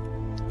Trump,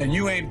 and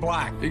you ain't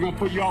black, they're gonna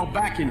put you all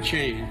back in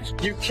chains.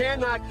 You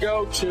cannot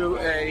go to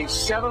a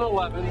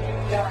 7-Eleven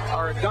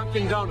or a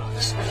Dunkin'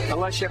 Donuts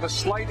unless you have a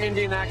slight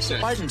Indian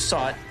accent. Biden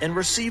sought and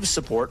received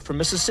support from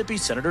Mississippi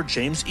Senator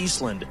James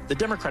Eastland, the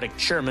Democratic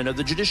chairman of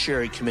the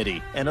Judiciary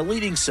Committee, and a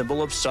leading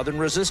symbol of Southern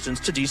resistance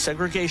to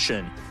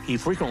desegregation. He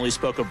frequently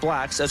spoke of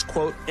blacks as,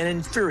 quote, an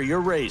inferior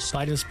race.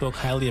 Biden spoke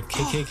highly of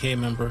KKK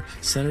member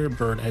Senator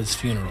Byrd at his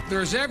funeral. If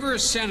there's ever a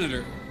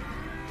senator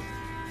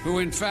who,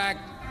 in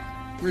fact,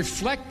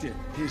 reflected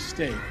his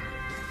state,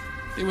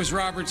 it was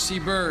Robert C.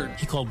 Byrd.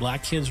 He called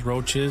black kids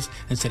roaches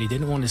and said he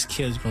didn't want his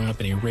kids growing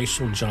up in a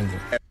racial jungle.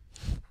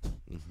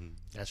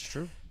 That's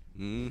true.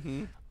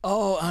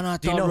 Oh, and I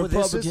Do you thought know who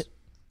this Republican. is?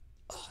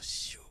 Oh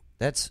shoot!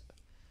 That's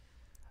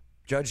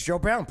Judge Joe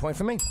Brown. Point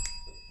for me.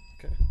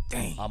 Okay.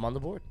 Dang. I'm on the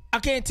board. I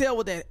can't tell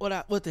with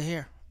the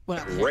hair.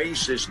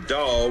 Racist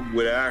dog,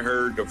 what I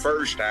heard the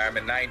first time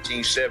in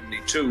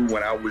 1972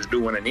 when I was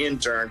doing an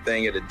intern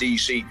thing at a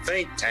DC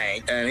think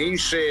tank, and he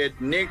said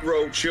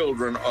Negro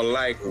children are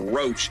like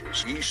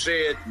roaches. He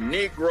said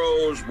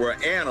Negroes were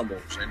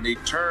animals and they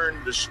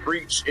turned the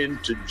streets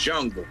into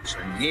jungles,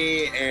 and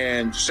he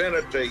and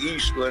Senator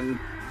Eastland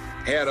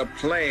had a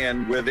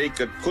plan where they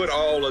could put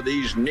all of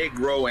these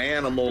Negro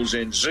animals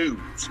in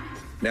zoos.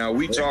 Now,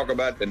 we talk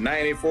about the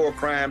 94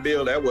 crime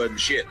bill. That wasn't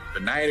shit. The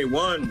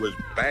 91 was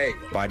bad.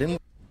 Biden.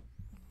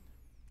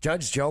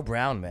 Judge Joe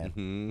Brown,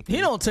 man.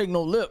 He don't take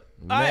no lip.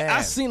 Man.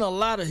 I seen a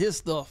lot of his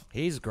stuff.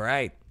 He's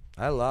great.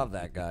 I love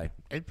that guy.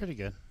 It's pretty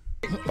good.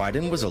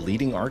 Biden was a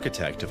leading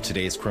architect of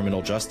today's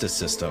criminal justice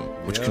system,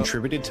 which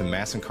contributed to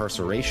mass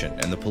incarceration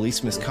and the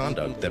police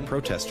misconduct that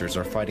protesters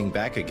are fighting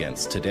back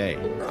against today.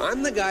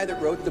 I'm the guy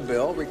that wrote the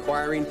bill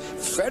requiring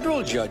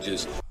federal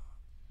judges.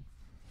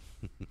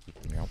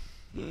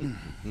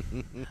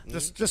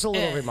 Just a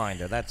little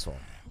reminder, that's all.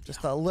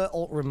 Just a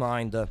little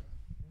reminder.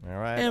 All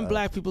right. And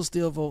black people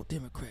still vote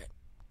Democrat.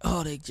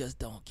 Oh, they just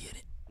don't get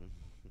it.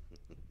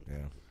 Yeah.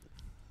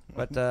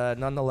 But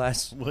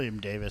nonetheless, William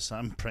Davis,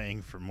 I'm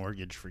praying for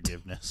mortgage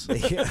forgiveness.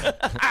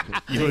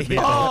 you would be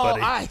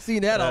buddy. I see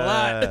that a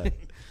lot.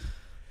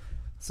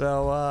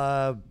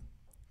 So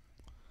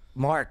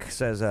Mark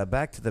says,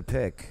 back to the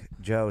pick,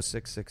 Joe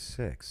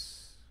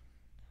 666.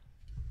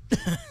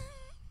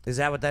 Is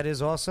that what that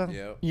is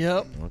also?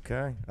 Yep.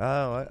 Okay.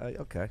 Oh,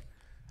 okay.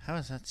 How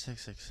is that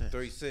 666?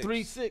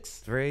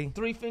 3-6. 3.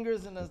 3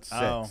 fingers and a 6.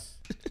 Oh.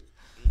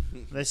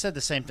 They said the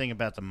same thing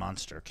about the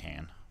Monster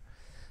can.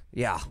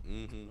 Yeah,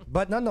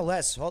 but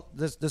nonetheless,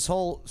 this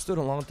whole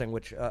student loan thing,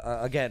 which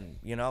again,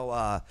 we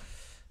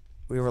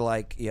were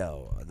like,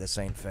 yo, this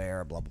ain't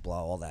fair, blah blah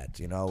blah, all that.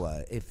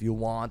 If you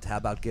want, how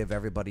about give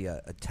everybody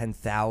a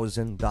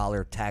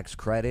 $10,000 tax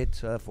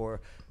credit for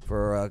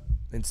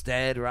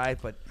instead, right?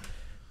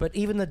 But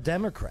even the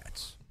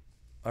Democrats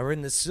are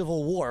in the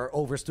civil war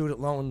over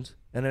student loans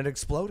and it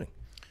exploding.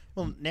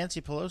 Well,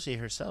 Nancy Pelosi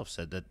herself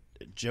said that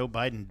Joe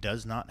Biden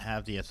does not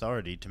have the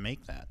authority to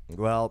make that.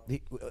 Well,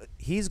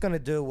 he's going to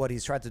do what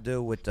he's tried to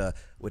do with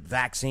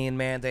vaccine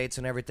mandates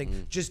and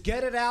everything. Just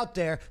get it out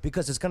there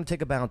because it's going to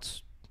take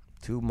about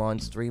 2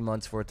 months, 3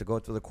 months for it to go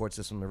through the court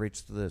system and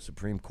reach to the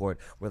Supreme Court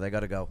where they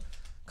got to go,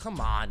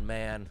 come on,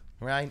 man,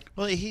 right?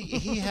 Well,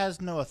 he has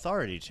no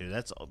authority to.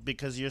 That's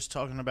because you're just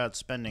talking about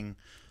spending.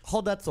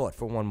 Hold that thought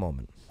for one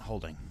moment.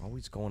 Holding.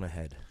 Always going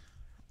ahead.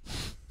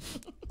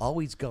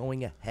 Always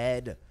going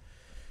ahead.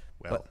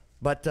 Well.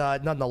 But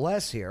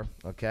nonetheless here,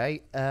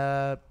 okay,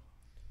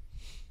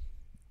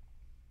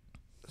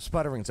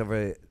 sputterings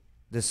over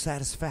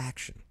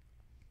dissatisfaction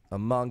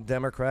among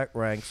Democrat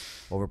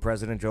ranks over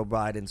President Joe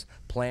Biden's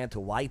plan to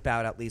wipe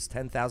out at least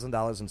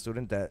 $10,000 in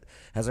student debt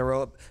has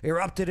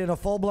erupted in a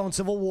full-blown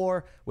civil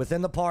war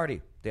within the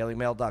party,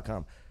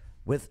 DailyMail.com,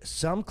 with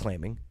some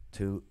claiming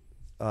the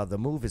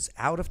move is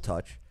out of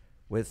touch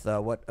with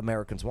what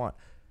Americans want.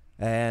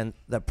 And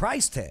the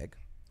price tag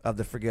of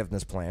the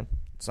forgiveness plan,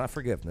 it's not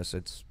forgiveness,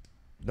 it's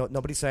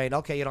nobody's saying,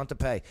 okay, you don't have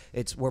to pay.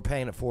 We're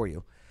paying it for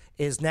you.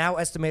 Is now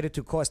estimated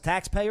to cost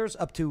taxpayers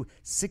up to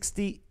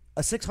 $600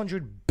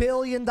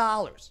 billion.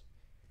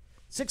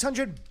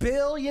 $600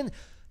 billion.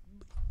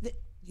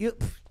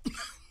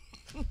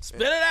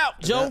 Spit it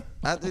out, Joe.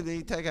 How did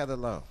he take out a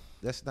loan?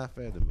 That's not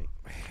fair to me.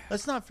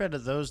 That's not fair to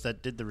those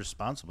that did the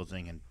responsible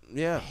thing and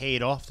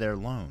paid off their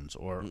loans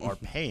or are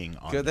paying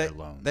on their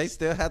loans. They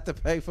still have to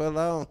pay for a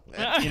loan.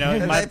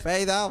 They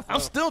paid off. I'm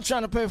still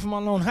trying to pay for my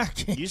loan. I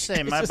can't. You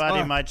say my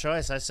body, my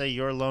choice. I say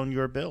your loan,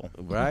 your bill.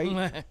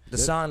 Right?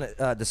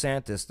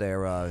 DeSantis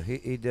there,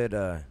 he did.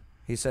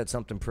 He said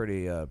something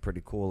pretty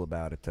cool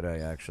about it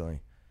today. Actually,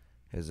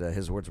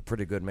 his words were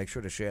pretty good. Make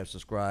sure to share,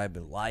 subscribe,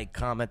 and like,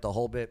 comment the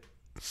whole bit.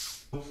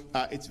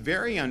 It's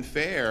very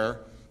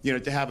unfair.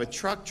 To have a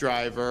truck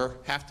driver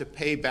have to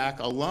pay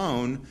back a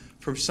loan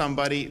from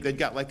somebody that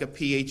got like a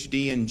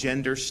PhD in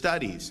gender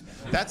studies.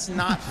 That's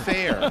not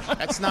fair.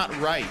 That's not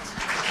right.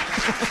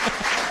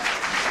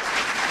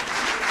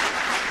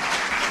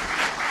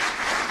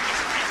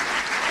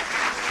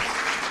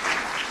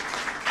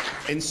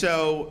 And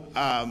so,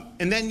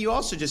 and then you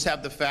also just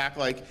have the fact,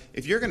 like,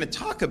 if you're going to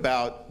talk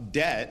about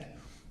debt,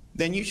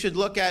 then you should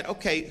look at,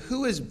 okay,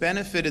 who has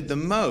benefited the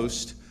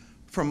most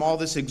from all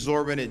this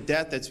exorbitant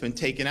debt that's been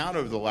taken out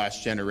over the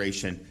last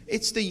generation?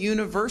 It's the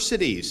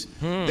universities.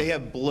 They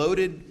have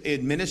bloated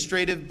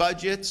administrative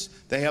budgets.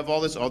 They have all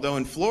this, although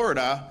in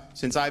Florida,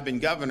 since I've been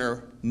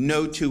governor,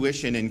 no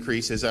tuition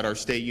increases at our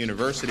state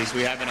universities.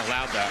 We haven't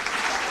allowed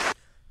that.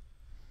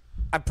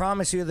 I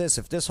promise you this,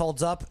 if this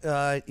holds up,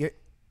 your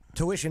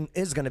tuition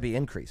is going to be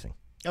increasing.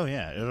 Oh,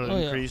 yeah. It'll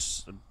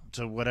increase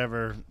to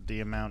whatever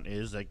the amount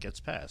is that gets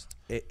passed.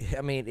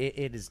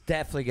 It is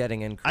definitely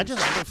getting increased.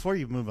 Before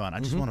you move on, I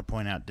just want to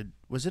point out,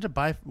 was it a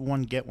buy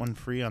one, get one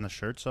free on the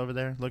shirts over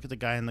there? Look at the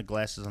guy in the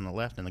glasses on the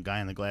left and the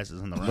guy in the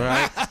glasses on the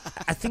right.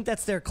 I think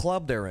that's their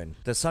club they're in,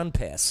 the Sun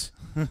Pass.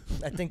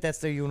 I think that's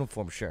their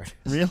uniform shirt.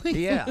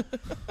 Really? Yeah.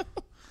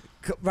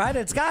 Right?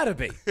 It's got to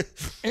be.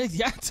 It's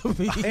got to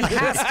be. It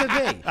has to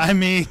be. I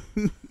mean,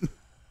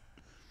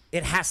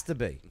 it has to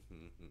be.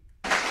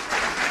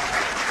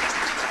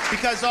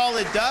 Because all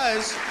it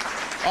does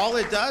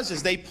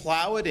is they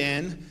plow it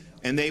in,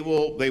 and they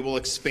will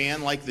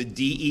expand like the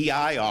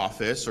DEI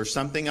office or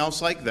something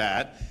else like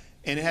that,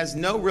 and it has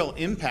no real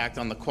impact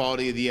on the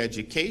quality of the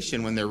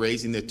education when they're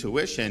raising the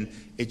tuition.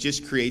 It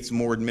just creates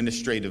more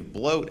administrative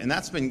bloat, and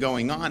that's been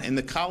going on, and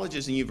the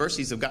colleges and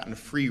universities have gotten a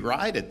free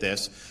ride at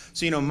this.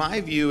 So,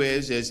 my view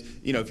is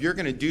if you're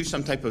going to do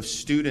some type of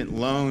student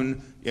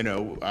loan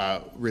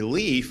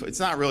relief, it's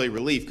not really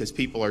relief because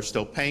people are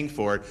still paying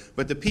for it,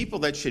 but the people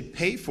that should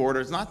pay for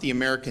it is not the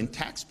American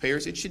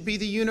taxpayers. It should be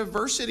the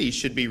universities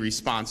should be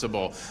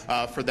responsible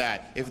for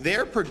that. If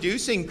they're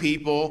producing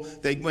people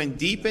that went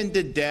deep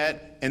into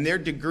debt and their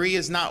degree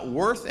is not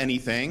worth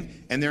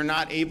anything and they're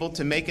not able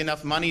to make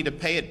enough money to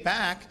pay it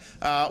back,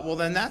 well,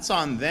 then that's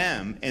on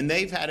them. And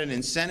they've had an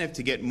incentive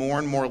to get more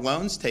and more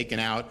loans taken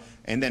out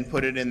and then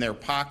put it in their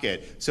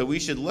pocket. So we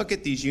should look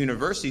at these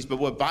universities. But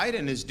what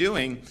Biden is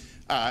doing,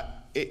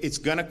 it's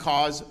going to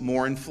cause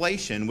more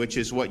inflation, which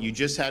is what you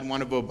just had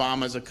one of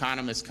Obama's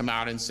economists come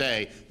out and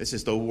say. This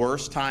is the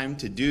worst time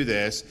to do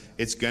this.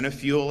 It's going to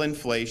fuel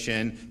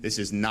inflation. This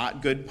is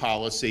not good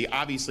policy.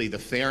 Obviously, the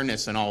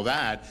fairness and all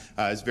that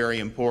is very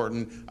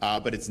important,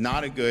 but it's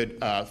not a good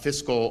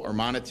fiscal or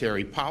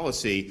monetary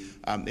policy.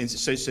 And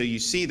so you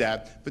see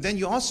that. But then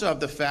you also have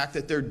the fact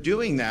that they're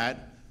doing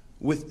that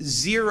with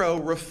zero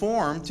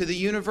reform to the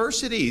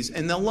universities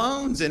and the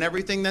loans and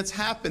everything that's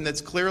happened that's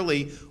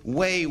clearly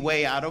way,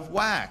 way out of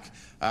whack.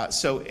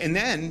 And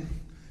then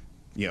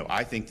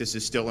I think this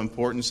is still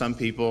important. Some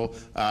people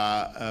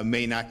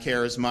may not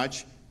care as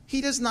much. He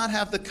does not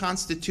have the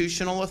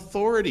constitutional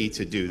authority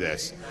to do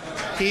this.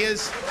 He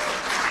is.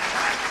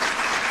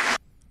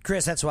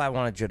 Chris, that's why I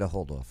wanted you to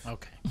hold off.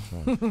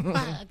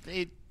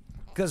 Okay.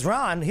 Because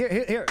Ron,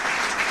 here.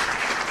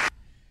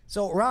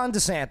 So Ron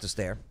DeSantis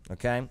there,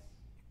 okay,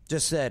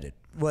 just said it,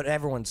 what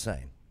everyone's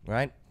saying,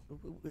 right?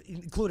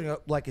 Including,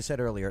 like you said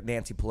earlier,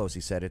 Nancy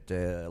Pelosi said it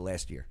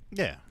last year.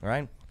 Yeah.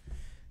 Right?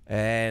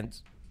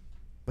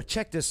 But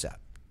check this out.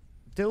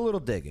 Did a little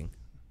digging.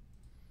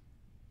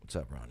 What's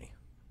up, Ronnie?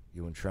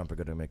 You and Trump are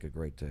going to make a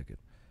great ticket.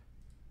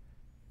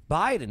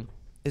 Biden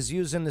is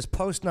using this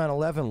post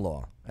 9/11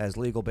 law as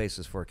legal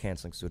basis for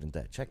canceling student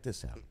debt. Check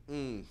this out.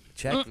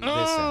 Check this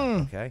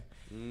out, okay?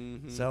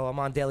 So I'm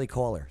on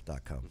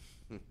dailycaller.com.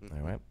 All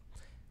right?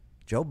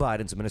 Joe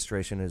Biden's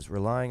administration is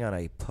relying on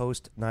a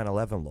post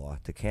 9/11 law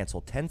to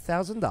cancel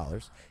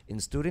 $10,000 in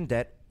student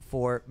debt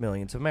for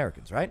millions of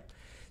Americans, right?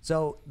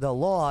 So the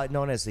law,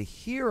 known as the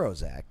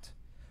HEROES Act,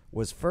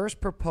 was first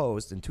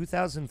proposed in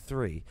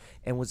 2003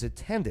 and was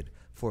intended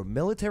for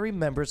military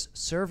members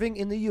serving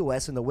in the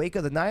U.S. in the wake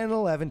of the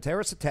 9/11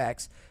 terrorist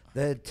attacks.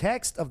 The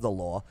text of the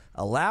law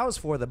allows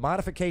for the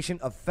modification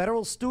of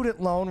federal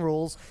student loan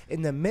rules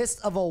in the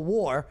midst of a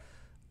war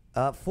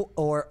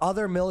or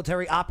other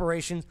military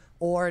operations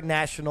or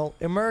national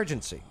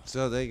emergency.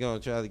 So they're going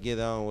to try to get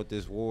on with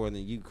this war in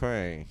the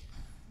Ukraine.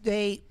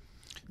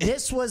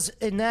 This was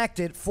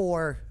enacted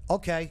for,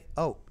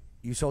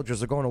 you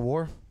soldiers are going to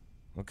war?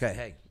 Okay,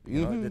 hey,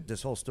 you know,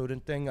 this whole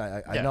student thing,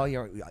 I know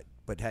you're,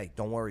 but hey,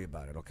 don't worry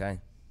about it, okay?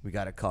 We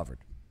got it covered,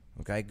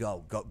 okay?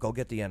 Go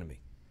get the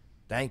enemy.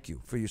 Thank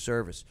you for your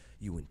service,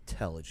 you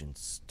intelligent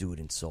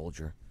student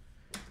soldier.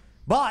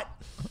 But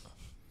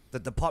the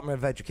Department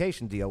of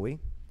Education, DOE,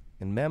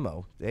 in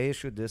memo, they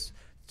issued this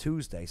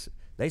Tuesday.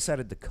 They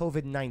cited the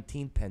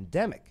COVID-19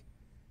 pandemic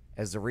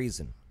as the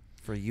reason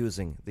for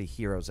using the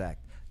HEROES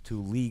Act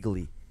to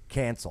legally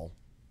cancel.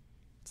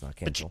 It's not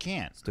cancel. But you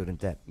can't. Student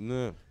debt.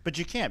 No. But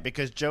you can't,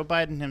 because Joe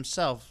Biden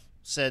himself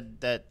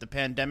said that the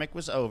pandemic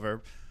was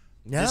over.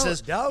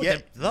 It's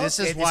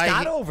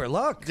not over.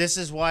 Look. This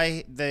is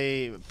why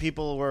the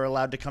people were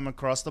allowed to come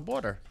across the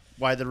border.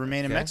 Why the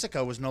Remain in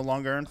Mexico was no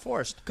longer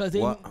enforced.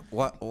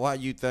 Why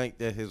you think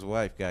that his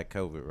wife got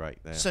COVID right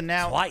now? So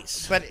now,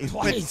 Twice. But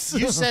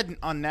you said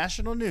on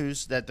national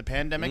news that the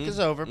pandemic is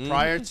over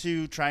prior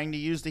to trying to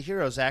use the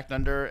HEROES Act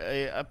under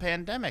a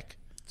pandemic.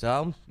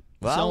 So,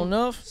 so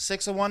enough.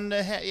 6 of 1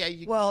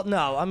 to well,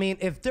 no. I mean,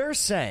 if the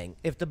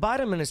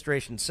Biden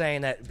administration's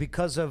saying that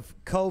because of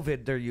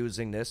COVID they're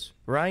using this,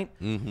 right?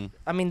 Mm-hmm.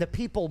 I mean, the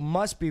people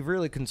must be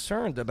really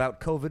concerned about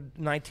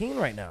COVID-19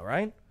 right now,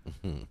 right?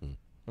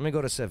 Let me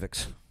go to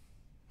civics.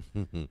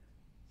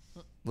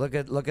 Look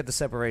at the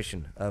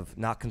separation of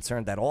not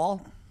concerned at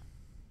all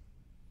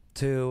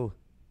to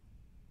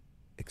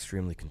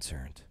extremely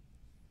concerned.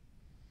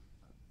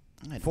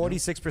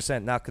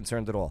 46% not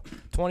concerned at all.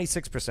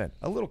 26%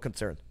 a little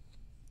concerned.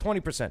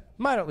 20%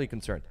 moderately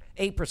concerned.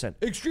 8%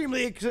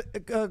 extremely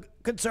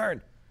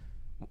concerned.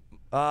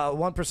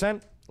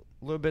 1% a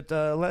little bit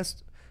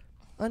less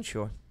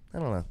unsure. I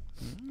don't know.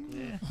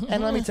 Yeah.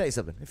 And let me tell you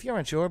something. If you're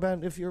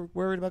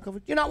worried about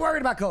COVID, you're not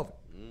worried about COVID.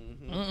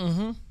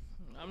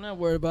 I'm not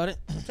worried about it.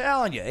 I'm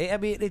telling you. I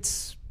mean,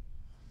 it's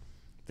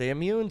the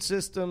immune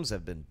systems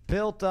have been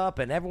built up,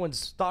 and everyone's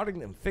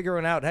starting and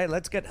figuring out, hey,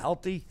 let's get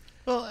healthy.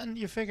 Well, and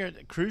you figure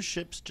cruise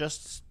ships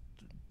just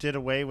did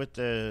away with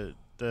the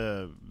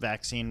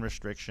vaccine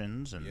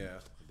restrictions, and yeah,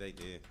 they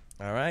did.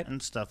 All right,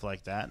 and stuff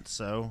like that.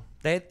 So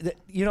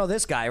you know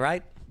this guy,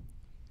 right?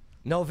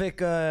 Novak,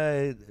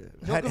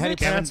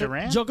 Kevin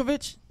Durant?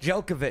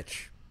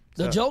 Djokovic.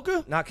 The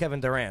Joker? Not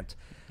Kevin Durant.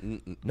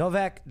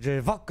 Novak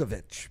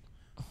Djokovic.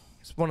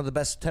 He's one of the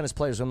best tennis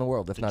players in the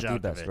world, if not the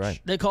best,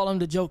 right? They call him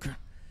the Joker.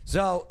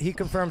 So he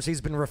confirms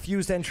he's been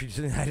refused entry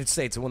to the United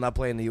States and will not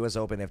play in the U.S.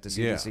 Open after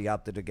CDC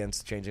opted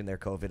against changing their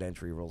COVID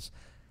entry rules.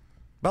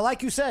 But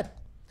like you said,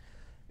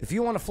 if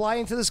you want to fly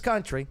into this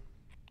country,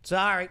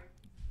 sorry,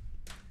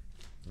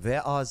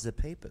 where are the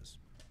papers?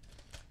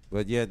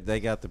 But yet they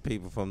got the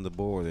people from the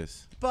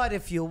borders. But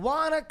if you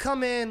want to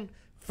come in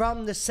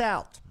from the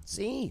south,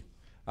 see?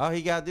 All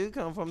he got to do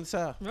come from the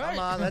south. Right. Come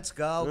on, let's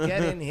go.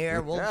 Get in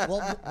here. We'll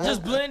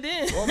just blend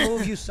in. We'll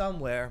move you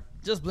somewhere.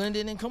 Just blend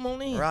in and come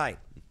on in. Right.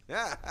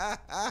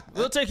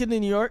 We'll take it to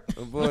New York.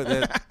 Oh,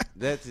 boy,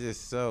 that's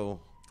just so...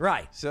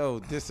 Right.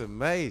 So just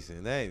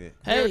amazing, ain't it?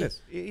 Hey,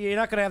 you're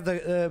not going to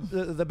have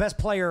the best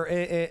player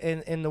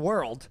in the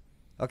world,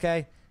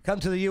 okay, come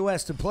to the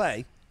U.S. to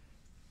play.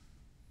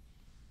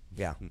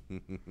 Yeah.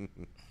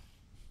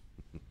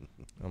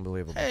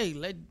 Unbelievable. Hey,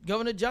 let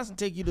Governor Johnson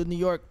take you to New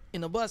York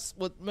in a bus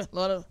with a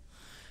lot of...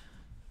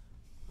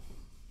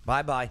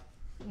 Bye-bye,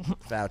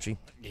 Fauci.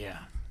 Yeah.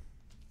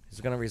 He's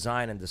going to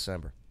resign in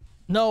December.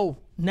 No,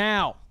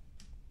 now.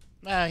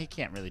 He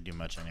can't really do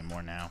much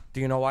anymore now.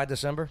 Do you know why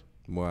December?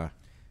 Why?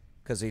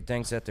 Because he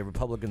thinks that the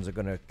Republicans are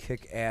going to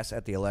kick ass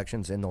at the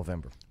elections in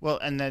November. Well,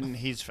 and then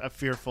he's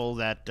fearful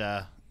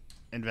that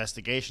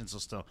investigations will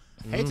still.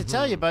 Hate to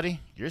tell you,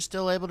 buddy, you're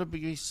still able to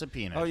be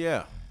subpoenaed. Oh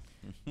yeah.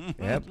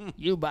 Yep.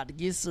 You about to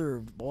get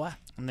served, boy.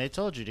 And they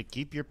told you to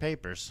keep your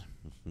papers.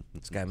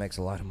 This guy makes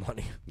a lot of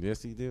money.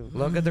 Yes, he do.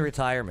 Look at the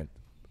retirement.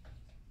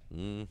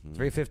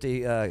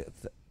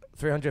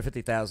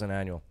 $350,000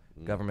 annual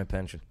government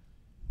pension.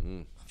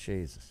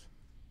 Jesus.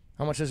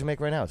 How much does he make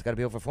right now? It's got to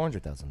be over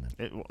 $400,000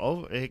 then.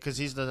 Because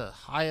he's the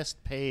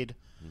highest paid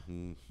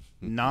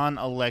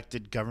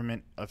non-elected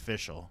government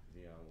official.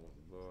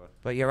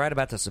 But you're right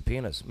about the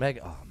subpoenas.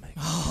 Megan.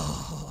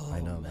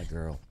 I know, my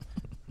girl.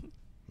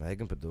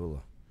 Megan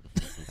Padula.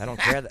 I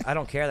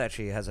don't care that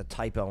she has a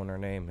typo in her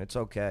name. It's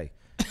okay.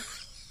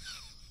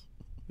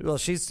 Well,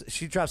 she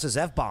drops this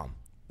F-bomb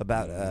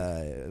about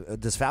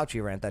this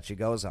Fauci rant that she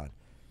goes on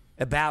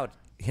about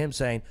him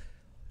saying,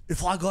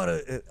 "If I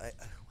gotta,"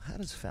 how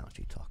does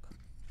Fauci talk?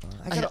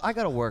 I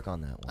gotta work on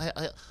that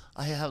one.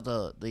 I have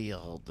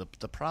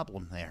the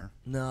problem there.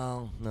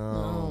 No.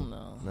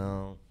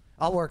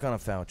 I'll work on a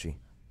Fauci.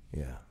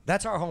 Yeah,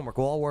 that's our homework.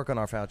 We'll all work on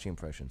our Fauci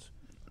impressions.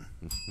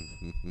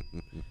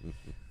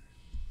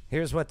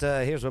 Here's what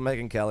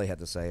Megyn Kelly had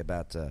to say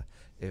about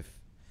if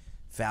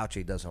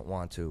Fauci doesn't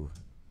want to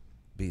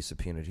be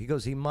subpoenaed. He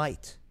goes, he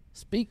might.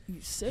 Speak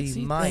sexy.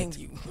 He might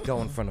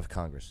go in front of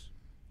Congress.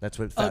 That's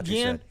what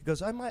Fauci said. He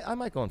goes, I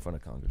might go in front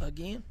of Congress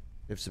again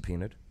if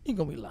subpoenaed. You're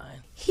gonna be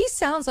lying. He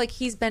sounds like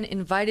he's been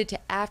invited to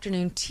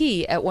afternoon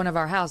tea at one of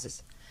our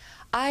houses.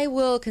 I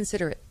will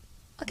consider it.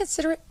 I'll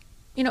consider it.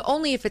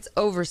 Only if it's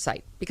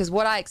oversight, because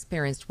what I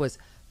experienced was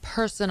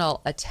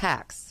personal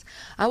attacks.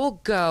 I will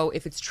go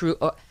if it's true.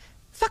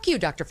 Fuck you,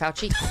 Dr.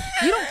 Fauci.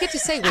 You don't get to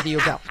say whether you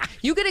go.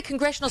 You get a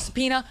congressional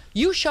subpoena,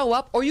 you show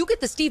up, or you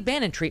get the Steve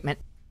Bannon treatment.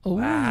 Ooh.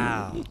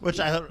 Wow. Which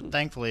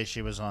thankfully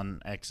she was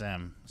on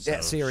XM. So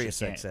yeah,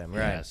 Sirius XM, right.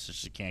 Yeah, so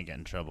she can't get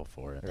in trouble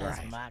for it.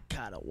 That's my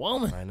kind of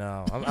woman. I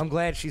know. I'm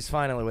glad she's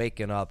finally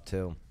waking up,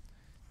 too.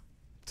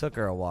 Took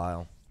her a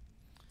while.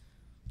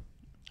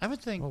 I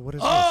would think. What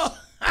is this?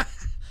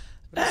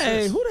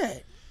 Hey, who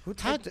that?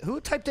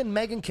 Who typed in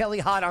Megyn Kelly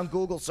hot on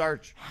Google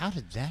search? How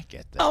did that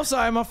get there? I'm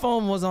sorry, my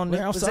phone was on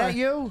there. I'm was sorry. that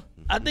you?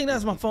 I think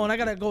that's my phone. I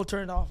gotta go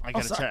turn it off. I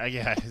gotta check.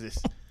 Yeah.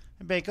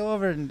 Bae, go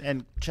over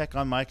and check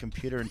on my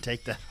computer and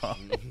take that off.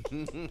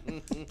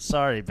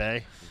 Sorry,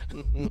 Bae.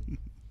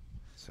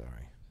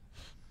 Sorry.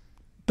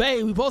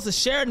 Bae, we supposed to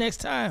share next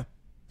time.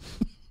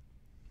 Is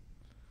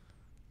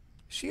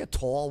she a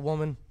tall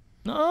woman?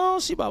 No,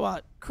 she about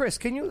what? Chris,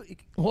 can you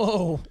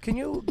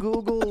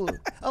Google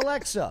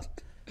Alexa?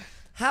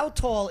 How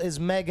tall is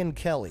Megyn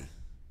Kelly?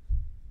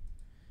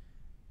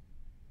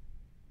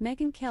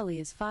 Megyn Kelly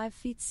is 5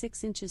 feet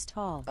 6 inches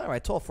tall. All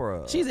right, tall for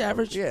a. She's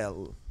average. Yeah.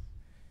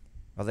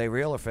 Are they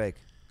real or fake?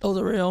 Those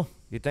are real.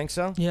 You think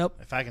so? Yep.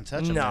 If I can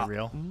touch them, they're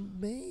real.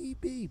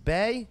 Maybe.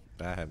 Bae?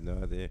 I have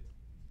no idea.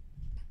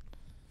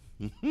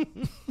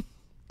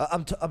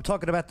 I'm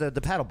talking about the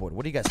paddleboard.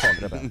 What are you guys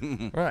talking about?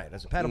 Right.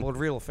 Is a paddleboard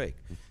real or fake?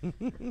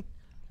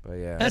 But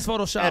yeah. That's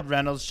Photoshop. Ed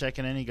Reynolds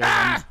checking in. He goes,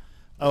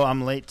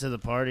 I'm late to the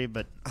party,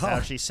 but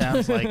Fauci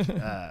sounds like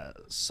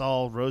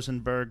Saul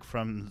Rosenberg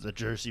from the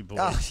Jersey Boys.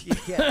 Oh,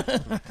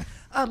 yeah.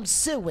 I'm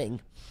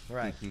suing.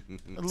 Right.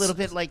 A little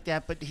bit like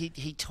that, but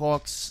he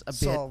talks a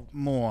bit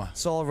more.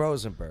 Saul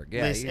Rosenberg.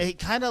 Yeah. He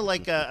kind of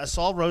like a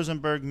Saul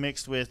Rosenberg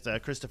mixed with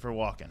Christopher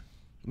Walken.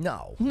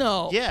 No.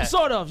 Yeah.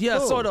 Sort of. Yeah,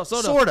 sort of.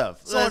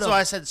 That's why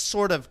I said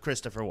sort of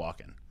Christopher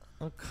Walken.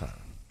 Okay.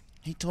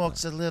 He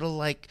talks a little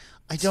like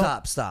I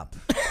don't. Stop.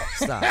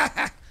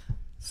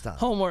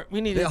 Homework.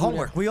 We need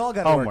homework. We all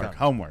got to work on.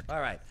 Homework. All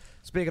right.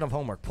 Speaking of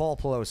homework, Paul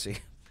Pelosi.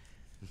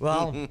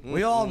 Well,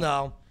 we all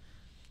know.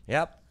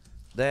 Yep.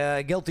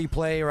 The guilty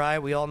plea, right?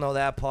 We all know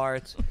that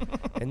part.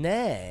 And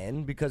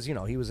then, because,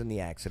 he was in the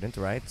accident,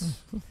 right?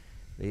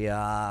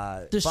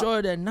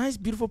 Destroyed that nice,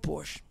 beautiful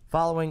Porsche.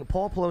 Following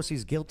Paul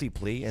Pelosi's guilty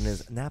plea in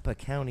his Napa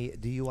County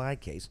DUI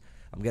case,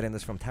 I'm getting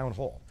this from Town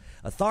Hall,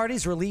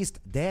 authorities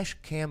released dash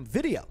cam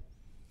video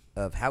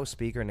of House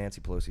Speaker Nancy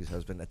Pelosi's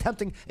husband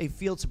attempting a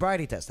field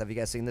sobriety test. Have you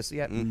guys seen this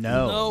yet?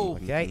 No.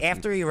 Okay,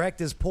 after he wrecked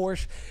his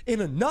Porsche in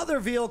another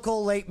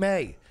vehicle late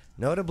May.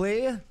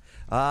 Notably,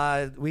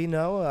 we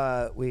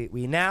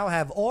now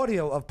have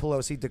audio of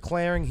Pelosi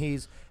declaring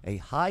he's a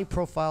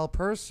high-profile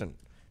person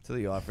to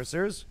the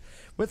officers,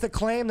 with the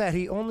claim that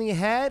he only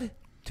had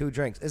 2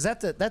 drinks. Is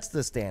that's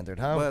the standard,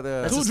 huh? But,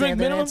 that's 2 the drink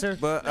minimum. Answer?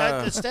 But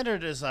the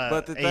standard is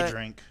a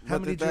drink. How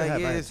many do you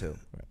have? I had 2.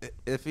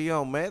 If he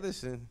on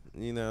medicine,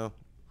 Well,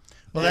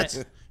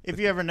 that's if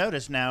you ever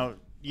notice now.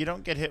 You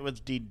don't get hit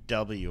with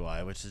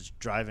DWI, which is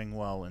driving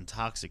while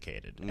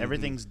intoxicated. Mm-hmm.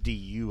 Everything's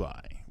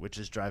DUI, which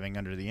is driving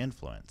under the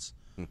influence.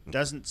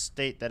 Doesn't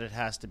state that it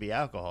has to be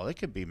alcohol. It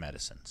could be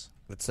medicines.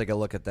 Let's take a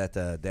look at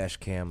that dash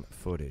cam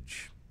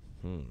footage.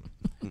 Your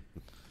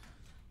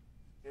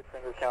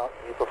finger count,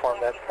 you perform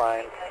that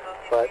fine.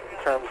 But in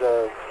terms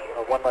of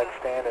a one-leg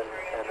stand and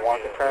walk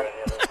and turn,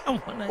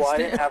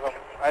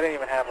 I didn't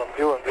even have him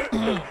do it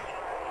because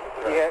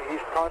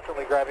he's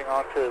constantly grabbing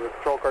onto the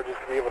control card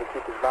just to be able to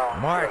keep his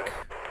balance.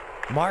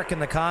 Mark in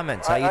the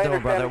comments. How you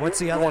doing, brother? What's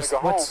the other?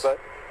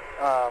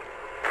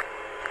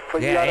 But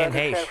But Yeah, you gotta Anne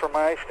understand Heche. from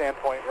my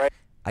standpoint, right?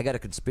 I got a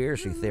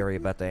conspiracy theory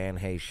about the Anne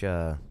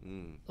Heche.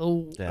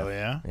 Oh,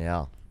 yeah?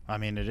 Yeah. I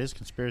mean, it is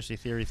Conspiracy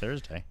Theory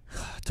Thursday.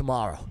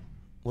 Tomorrow.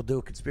 We'll do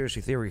a conspiracy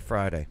theory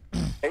Friday.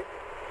 You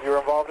were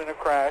involved in a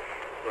crash.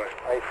 Right.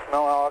 I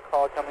smell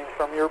alcohol coming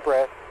from your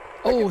breath.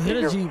 Oh, hit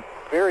a You're Jeep.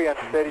 very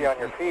unsteady on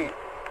your feet.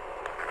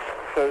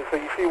 So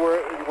you see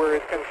where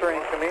it's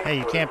concerning to me? Hey,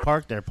 you can't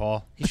park there,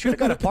 Paul. You should have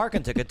got a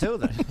parking ticket, too,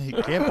 then.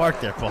 You can't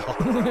park there, Paul.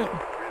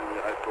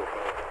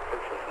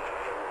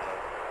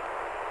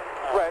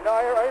 Right. No,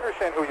 I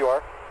understand who you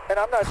are, and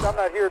I'm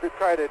not here to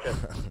try to.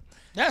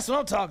 That's what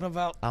I'm talking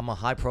about. I'm a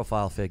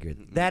high-profile figure.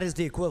 That is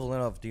the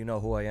equivalent of, do you know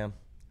who I am?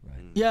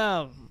 Right.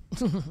 Yeah.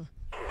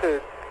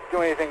 to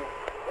do anything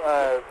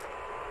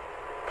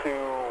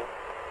to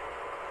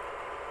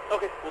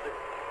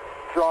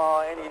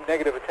draw any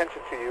negative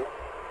attention to you.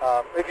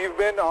 If you've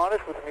been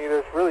honest with me,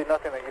 there's really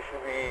nothing that you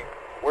should be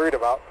worried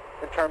about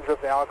in terms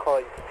of the alcohol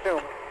you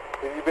consume.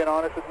 If you've been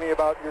honest with me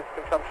about your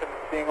consumption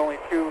being only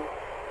two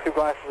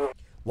glasses of...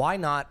 Why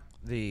not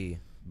the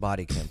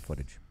body cam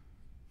footage?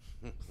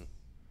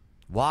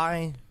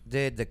 Why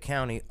did the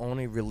county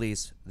only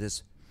release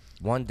this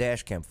one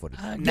dash cam footage?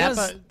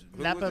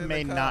 Napa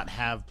may not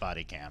have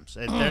body cams.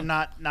 They're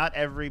not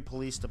every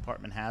police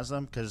department has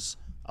them because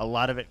a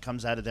lot of it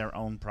comes out of their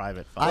own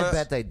private funds. I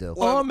bet they do.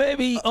 Or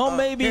maybe,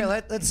 Here,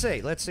 let's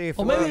see if.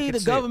 Or maybe the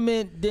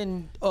government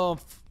didn't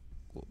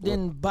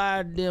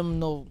buy them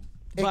no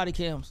body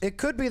cams. It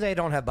could be they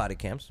don't have body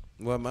cams,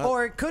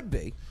 or it could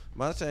be.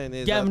 My saying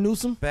is, Gavin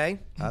Newsom. Bay.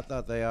 I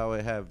thought they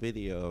always have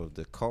video of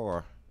the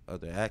car of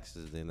the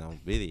accident on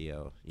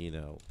video. You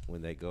know,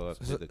 when they go up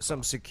to the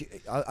some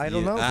I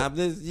don't know. I'm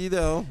just, you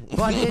know.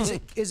 But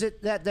is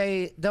it that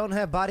they don't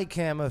have body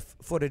cam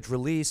footage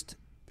released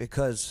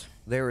because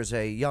there is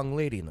a young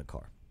lady in the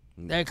car?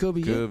 That could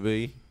be. Could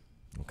be.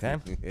 Okay.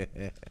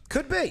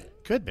 Could be.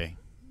 Could be.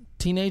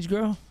 Teenage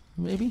girl,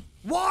 maybe.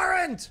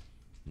 Warrant.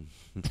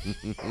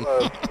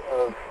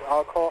 of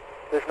alcohol.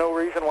 There's no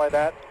reason why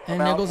that And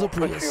amount there goes a will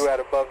put Prius. you at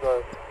above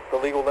the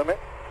legal limit.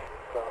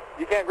 So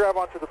you can't grab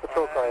onto the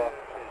patrol car though.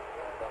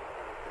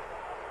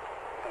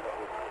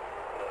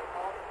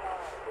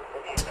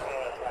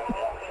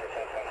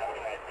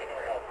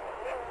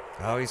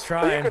 Oh, he's So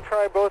trying. you could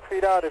try both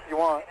feet out if you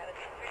want.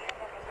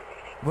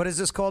 What is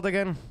this called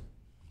again?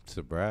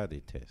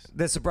 Sobriety test.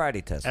 The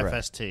sobriety test, right?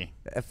 FST.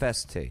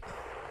 FST.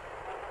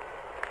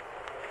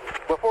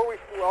 Before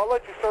I'll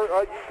let you start.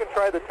 You can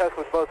try the test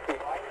with both feet.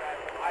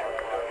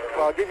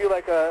 I'll give you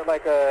like a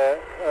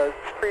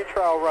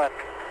pre-trial run.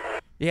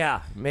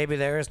 Yeah, maybe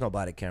there is no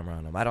body camera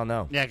on him. I don't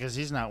know. Yeah, because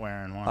he's not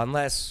wearing one.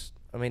 Unless,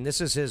 I mean,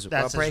 this is his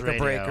That's his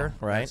breaker, radio.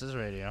 right? That's his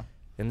radio.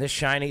 And this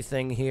shiny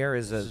thing here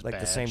is like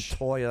the same badge.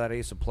 toy that I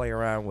used to play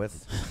around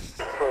with.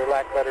 For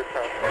lack of better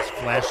term. His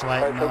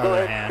flashlight in the So go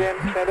other ahead,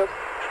 hand. stand up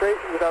straight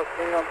without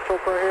leaning on the patrol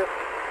car here.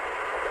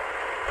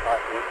 All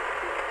right.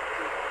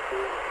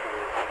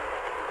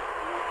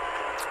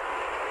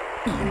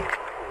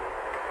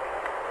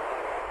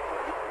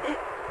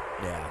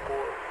 Yeah.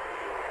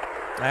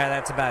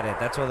 That's about it.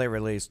 That's all they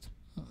released.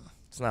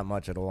 It's not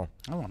much at all.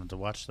 I wanted to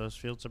watch those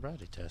field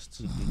sobriety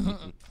tests.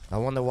 I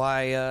wonder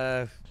why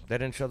they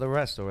didn't show the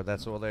rest, or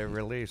that's all they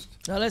released.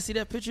 Now let's see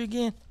that picture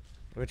again.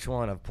 Which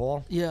one, of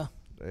Paul? Yeah.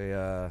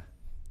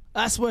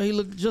 I swear he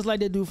looked just like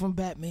that dude from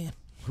Batman.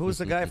 Who's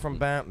the guy from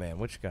Batman?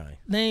 Which guy?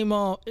 Name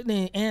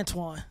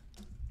Antoine.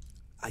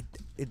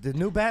 The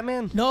new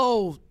Batman?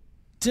 No,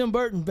 Tim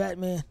Burton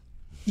Batman.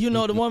 You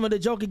know, the one where the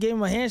Joker gave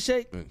him a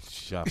handshake?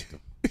 Shocked him.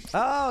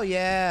 Oh,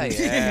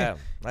 yeah.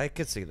 I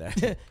could see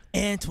that.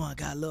 Antoine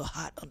got a little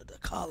hot under the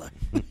collar.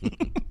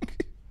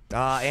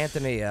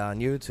 Anthony on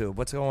YouTube.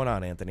 What's going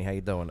on, Anthony? How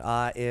you doing?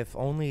 If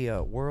only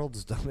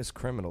World's Dumbest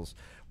Criminals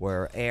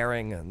were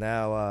airing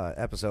now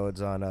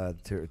episodes on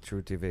True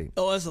TV.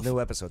 Oh, that's new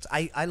episodes.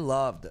 I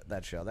loved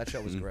that show. That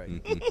show was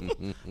great.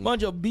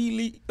 Bunch of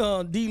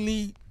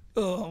D-League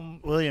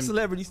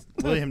celebrities.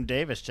 William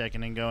Davis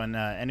checking in going,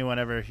 anyone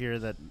ever hear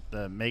that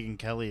the Megyn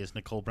Kelly is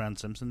Nicole Brown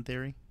Simpson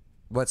theory?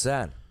 What's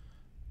that?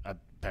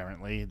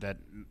 Apparently that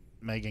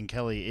Megyn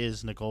Kelly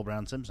is Nicole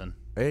Brown Simpson.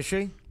 Is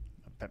she?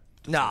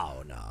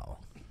 No. No,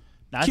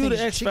 I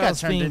think she got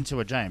turned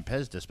into a giant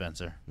Pez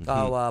dispenser.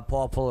 Oh,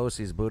 Paul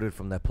Pelosi's booted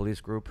from that police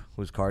group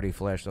whose card he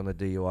flashed on the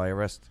DUI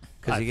arrest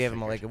because he gave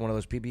him like one of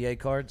those PBA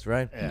cards,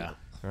 right? Yeah.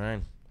 All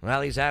right. Well,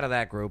 he's out of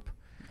that group.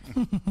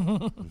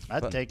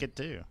 I'd take it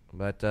too.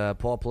 But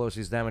Paul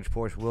Pelosi's damaged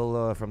Porsche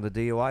will from the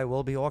DUI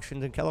will be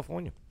auctioned in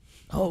California.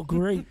 Oh,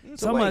 great!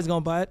 Somebody's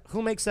gonna buy it.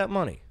 Who makes that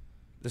money?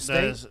 The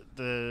state?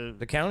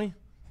 The county?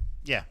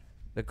 Yeah.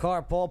 The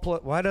car,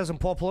 why doesn't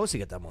Paul Pelosi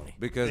get that money?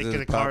 Because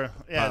The it's car-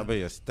 yeah.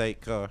 probably a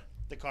state car.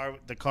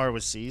 The car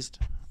was seized.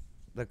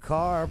 The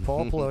car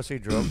Paul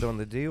Pelosi drove during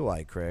the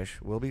DUI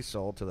crash will be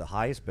sold to the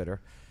highest bidder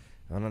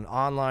on an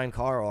online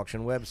car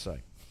auction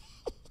website.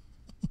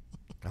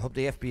 I hope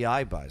the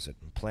FBI buys it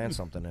and plants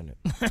something in it.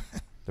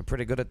 They're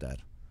pretty good at that.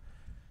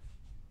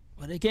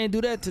 Well, they can't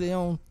do that to their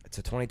own. It's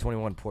a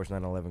 2021 Porsche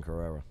 911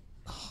 Carrera.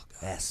 Oh,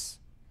 God. S.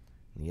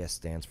 And the S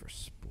stands for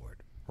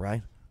sport,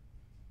 right?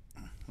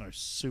 Or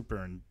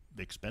super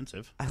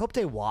expensive. I hope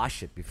they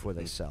wash it before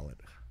they sell it.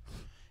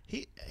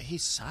 He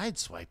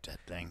sideswiped that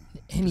thing.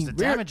 And The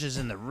damage is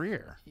in the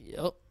rear. Yep.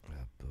 Oh,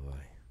 boy.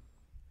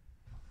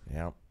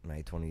 Yep,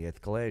 May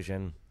 28th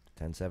collision,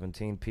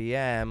 10:17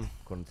 p.m.,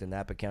 according to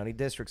Napa County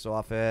District's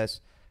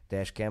office.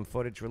 Dash cam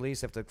footage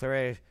released after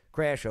the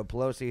crash of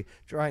Pelosi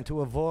trying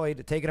to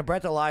avoid taking a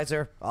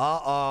breathalyzer.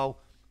 Uh-oh.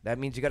 That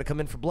means you got to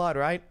come in for blood,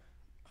 right?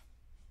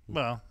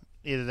 Well,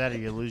 either that or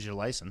you lose your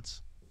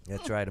license.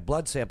 That's right. A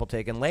blood sample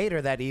taken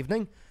later that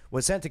evening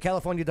was sent to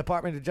California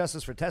Department of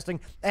Justice for testing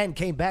and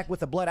came back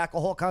with a blood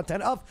alcohol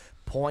content of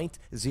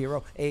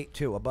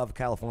 0.082, above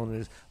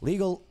California's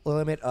legal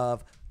limit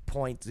of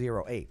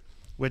 0.08.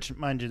 Which,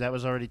 mind you, that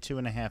was already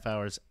 2.5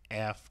 hours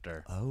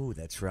after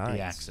that's right.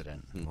 the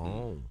accident.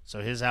 Oh. So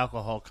his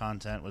alcohol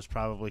content was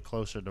probably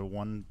closer to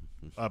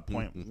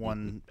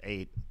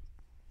 0.18.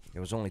 It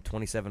was only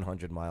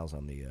 2,700 miles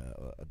on the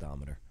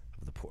odometer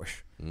of the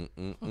Porsche.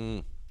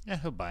 Yeah,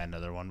 he'll buy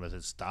another one with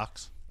his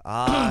stocks.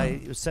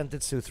 He was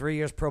sentenced to 3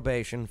 years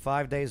probation,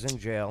 5 days in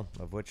jail,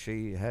 of which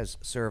he has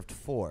served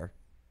 4.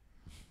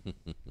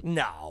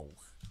 No.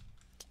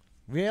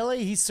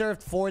 Really? He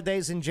served 4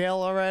 days in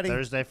jail already?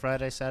 Thursday,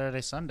 Friday,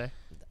 Saturday, Sunday.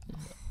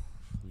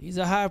 He's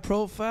a high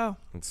profile.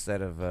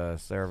 Instead of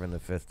serving the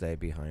 5th day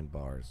behind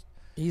bars.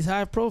 He's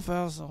high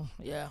profile, so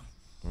yeah.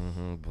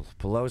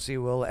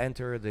 Pelosi will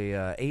enter the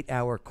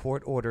 8-hour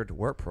court-ordered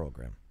work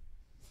program.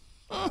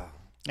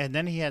 And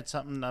then he had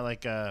something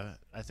like, I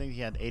think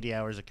he had 80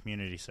 hours of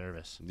community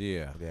service.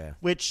 Yeah.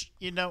 Which,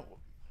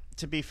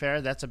 to be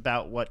fair, that's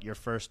about what your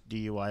first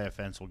DUI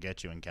offense will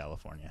get you in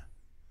California.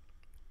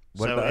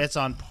 It's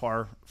on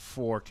par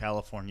for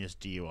California's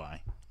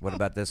DUI. What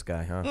about this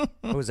guy, huh?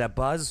 Who is that,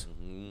 Buzz?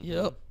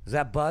 Yep. Is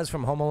that Buzz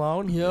from Home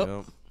Alone?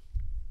 Yep.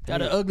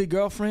 Got an ugly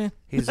girlfriend.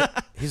 He's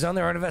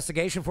under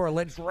investigation for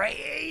alleged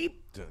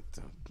rape.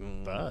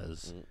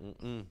 Buzz.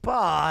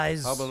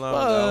 Buzz. Home Alone,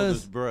 the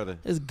oldest brother.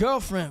 His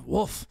girlfriend,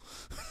 Wolf.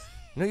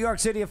 New York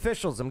City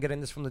officials, I'm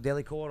getting this from the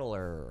Daily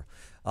Caller,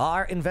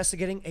 are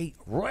investigating a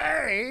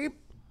rape.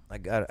 I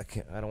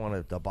don't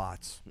want the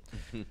bots.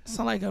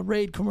 Sound like a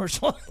Raid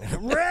commercial.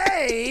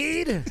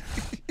 Raid!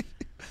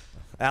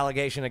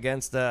 Allegation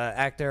against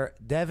actor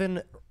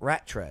Devin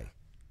Rattray.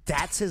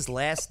 That's his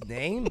last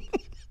name?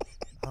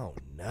 Oh,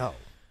 no.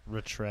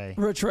 Rattray.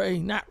 Rattray,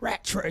 not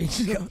Rattray.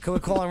 Can we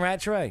call him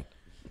Rattray?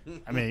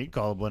 I mean, you can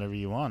call him whatever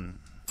you want.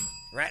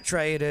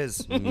 Rattray it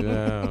is.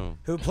 Yeah.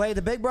 Who played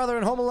the big brother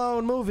in Home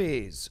Alone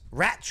movies.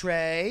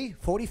 Rattray,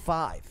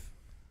 45.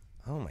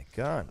 Oh, my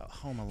God.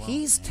 Home Alone.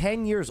 He's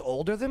 10 years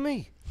older than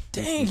me.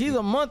 Dang, he's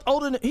months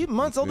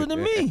older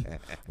than me.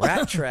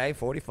 Rattray,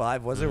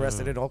 45, was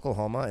arrested in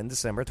Oklahoma in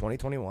December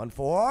 2021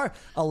 for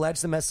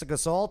alleged domestic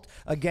assault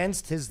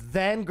against his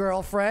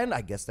then-girlfriend.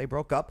 I guess they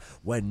broke up.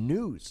 When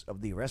news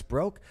of the arrest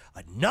broke,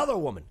 another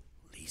woman,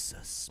 Lisa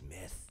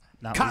Smith.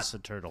 Not Lisa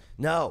Turtle.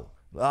 No.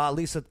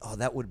 Lisa,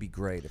 that would be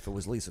great if it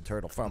was Lisa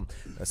Turtle from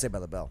Saved by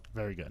the Bell.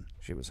 Very good.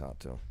 She was hot,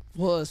 too.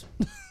 Was.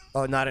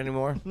 Oh, not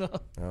anymore? No.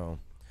 Oh.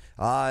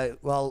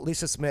 Well,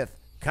 Lisa Smith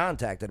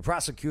contacted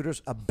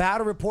prosecutors about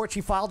a report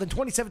she filed in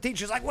 2017.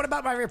 She's like, what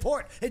about my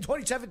report in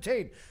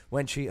 2017?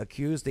 When she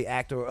accused the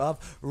actor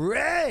of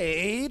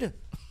rape,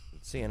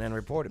 CNN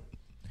reported.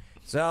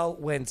 So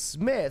when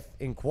Smith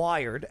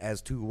inquired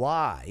as to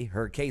why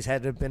her case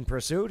hadn't been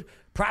pursued,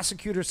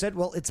 prosecutors said,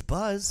 well, it's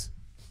Buzz.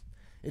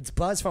 It's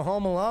Buzz for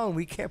Home Alone.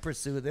 We can't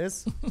pursue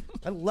this.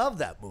 I love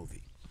that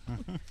movie.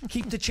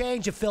 Keep the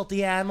change, you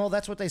filthy animal.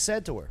 That's what they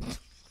said to her.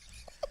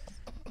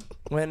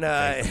 When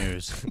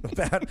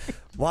about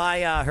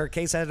why her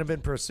case hadn't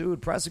been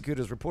pursued,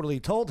 prosecutors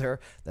reportedly told her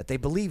that they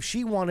believed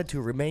she wanted to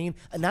remain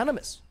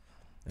anonymous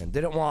and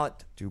didn't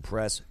want to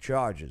press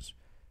charges.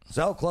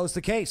 So close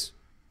the case.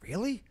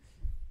 Really?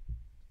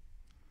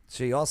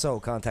 She also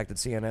contacted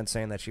CNN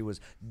saying that she was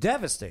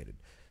devastated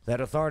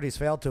that authorities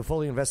failed to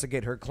fully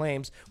investigate her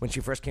claims when she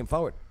first came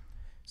forward.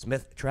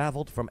 Smith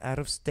traveled from out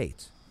of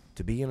state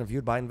to be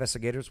interviewed by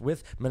investigators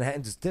with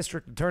Manhattan's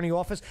district attorney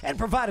office and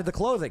provided the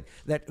clothing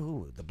that,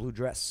 the blue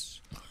dress,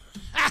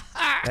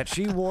 that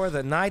she wore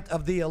the night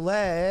of the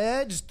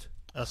alleged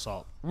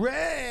assault.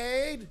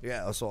 Raid.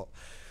 Yeah, assault.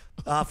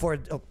 That's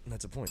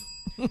a point.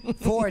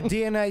 For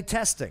DNA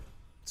testing.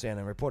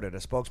 CNN reported a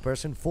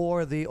spokesperson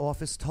for the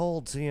office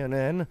told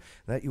CNN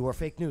that you are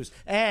fake news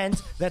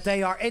and that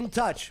they are in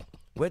touch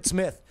with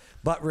Smith,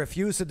 but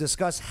refused to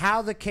discuss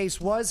how the case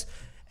was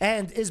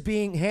and is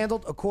being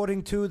handled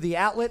according to the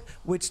outlet,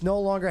 which no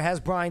longer has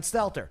Brian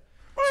Stelter.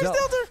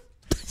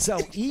 So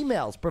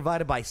emails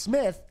provided by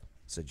Smith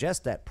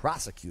suggest that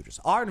prosecutors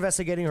are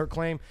investigating her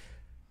claim.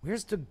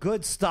 Where's the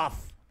good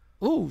stuff?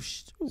 Ooh.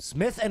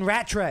 Smith and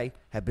Rattray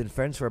have been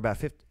friends for about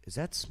 50... Is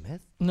that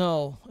Smith?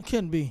 No, it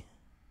can't be.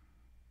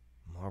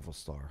 Marvel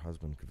star,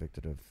 husband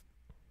convicted of...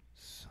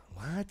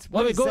 What?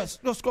 Wait, go.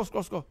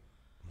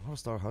 Marvel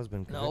star,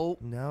 husband No.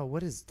 No,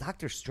 what is...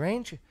 Doctor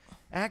Strange?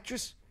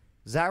 Actress?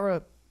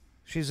 Zara...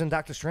 She's in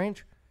Doctor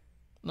Strange?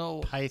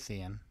 No.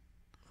 Pythian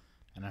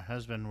and her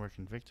husband were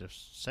convicted of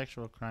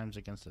sexual crimes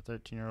against a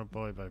 13-year-old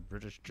boy by a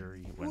British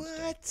jury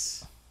Wednesday.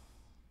 What?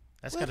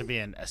 That's got to be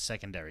a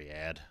secondary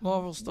ad.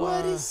 Marvel Star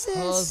What is this?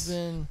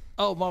 husband.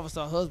 Oh, Marvel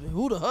Star husband.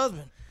 Who the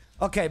husband?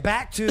 Okay,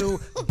 back to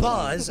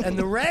Buzz and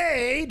the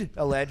raid,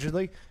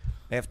 allegedly,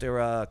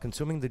 after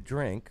consuming the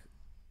drink.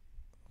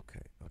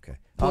 Okay.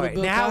 All right,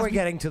 now we're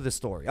getting to the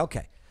story.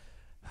 Okay.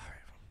 All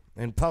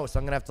right. In post,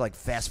 I'm going to have to,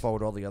 fast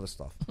forward all the other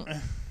stuff.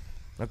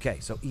 Okay,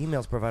 so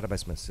emails provided by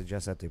Smith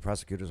suggest that the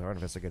prosecutors are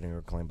investigating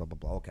her claim, blah, blah,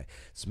 blah. Okay.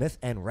 Smith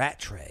and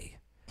Rattray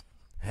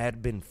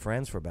had been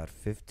friends for about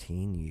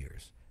 15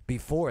 years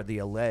before the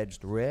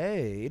alleged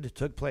raid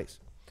took place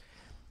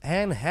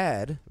and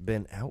had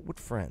been out with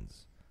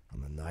friends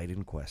on the night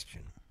in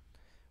question.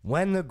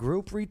 When the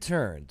group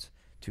returned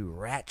to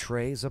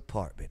Rattray's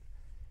apartment,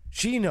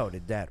 she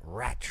noted that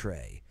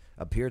Rattray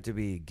appeared to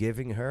be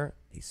giving her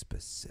a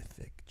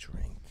specific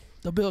drink.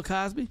 The Bill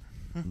Cosby?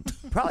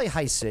 Probably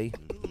High C.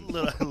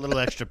 A little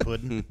extra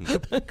pudding.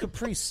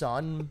 Capri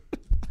Sun.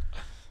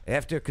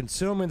 After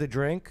consuming the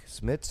drink,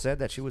 Smith said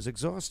that she was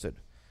exhausted.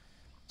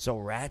 So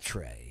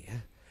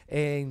Rattray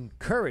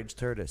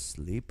encouraged her to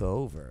sleep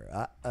over.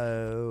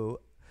 Uh-oh.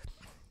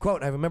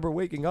 Quote, I remember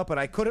waking up and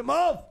I couldn't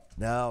move.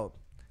 No,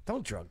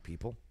 don't drug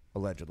people,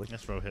 allegedly.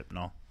 That's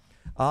Rohypnol.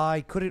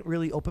 I couldn't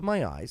really open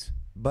my eyes,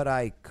 but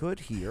I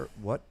could hear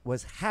what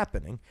was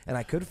happening, and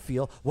I could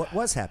feel what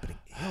was happening.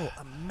 Ew,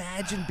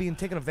 imagine being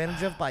taken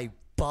advantage of by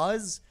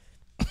Buzz.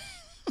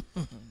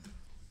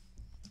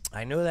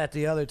 I knew that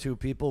the other two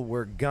people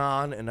were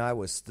gone, and I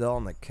was still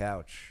on the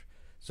couch.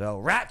 So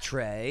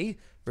Rattray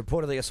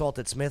reportedly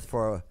assaulted Smith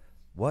for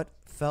what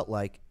felt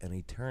like an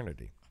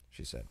eternity,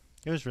 she said.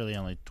 It was really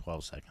only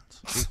 12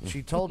 seconds.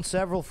 She told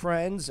several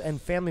friends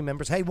and family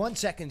members, hey, 1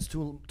 second's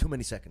too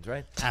many seconds,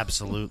 right?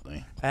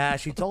 Absolutely.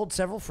 She told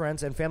several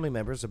friends and family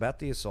members about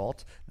the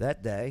assault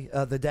that day,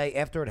 the day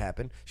after it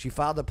happened. She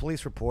filed a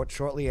police report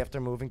shortly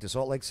after moving to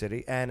Salt Lake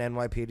City, and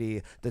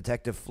NYPD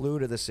detective flew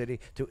to the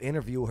city to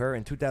interview her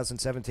in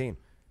 2017.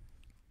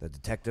 The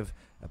detective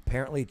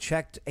apparently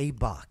checked a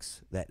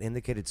box that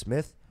indicated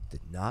Smith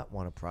did not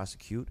want to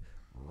prosecute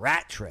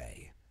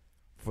Rattray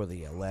for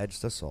the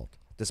alleged assault,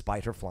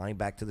 despite her flying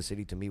back to the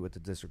city to meet with the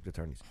district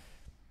attorneys.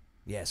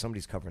 Yeah,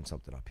 somebody's covering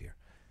something up here.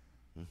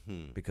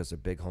 Because they're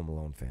big Home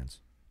Alone fans.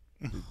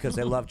 Because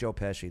they love Joe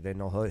Pesci. They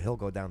know he'll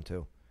go down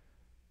too.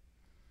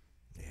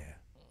 Yeah.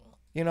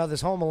 You know,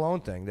 this Home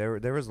Alone thing,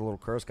 there is a little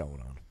curse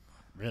going on.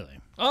 Really?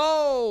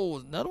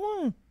 Oh, another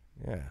one?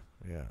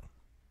 Yeah.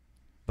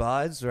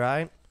 Buzz,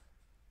 right?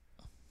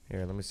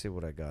 Here, let me see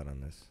what I got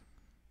on this.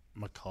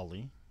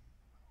 Macaulay,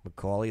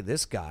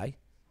 this guy,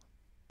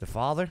 the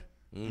father.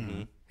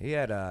 Mm-hmm. He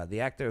had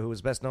the actor who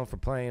was best known for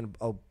playing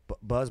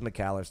Buzz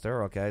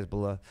McAllister. Okay, his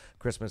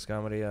Christmas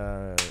comedy.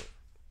 Sorry,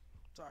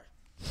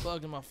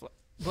 bug in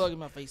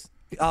my face.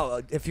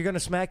 Oh, if you're gonna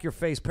smack your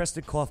face, press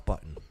the cough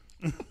button.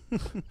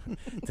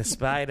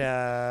 Despite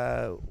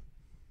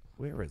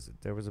where is it?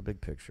 There was a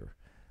big picture.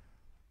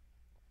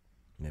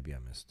 Maybe I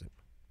missed it.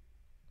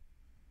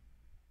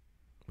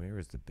 Where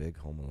is the big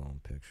Home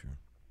Alone picture?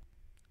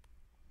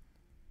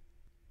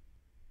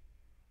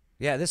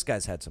 Yeah, this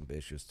guy's had some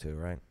issues too,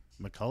 right?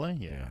 Macaulay?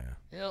 Yeah.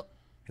 Yep.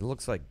 He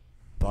looks like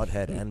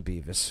Butthead and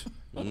Beavis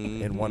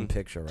in one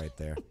picture right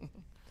there.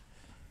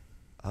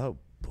 Oh,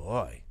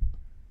 boy.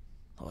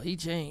 Oh, he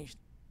changed.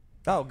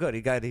 Oh, good.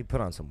 He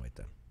put on some weight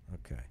then.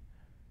 Okay.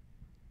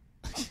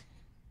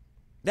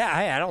 Yeah,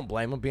 hey, I don't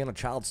blame him being a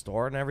child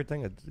star and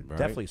everything. It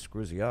definitely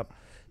screws you up.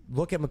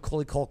 Look at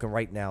Macaulay Culkin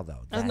right now,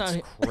 though. That's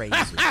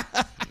crazy.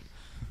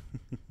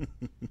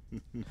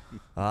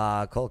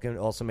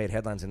 Culkin also made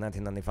headlines in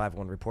 1995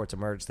 when reports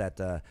emerged that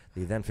the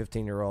then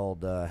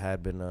 15-year-old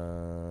had been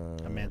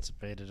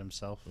emancipated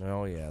himself.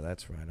 Oh yeah,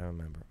 that's right. I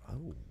remember.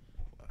 Oh,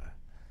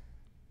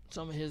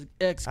 some of his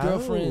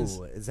ex-girlfriends.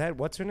 Oh, is that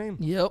what's her name?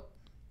 Yep.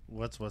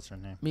 What's her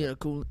name? Mila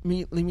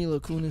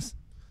Kunis.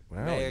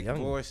 Wow, Bad young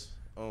voice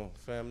on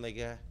Family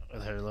Guy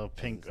with her little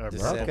pink.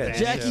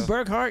 Jackie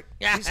Burkhart.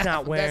 She's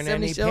not wearing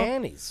any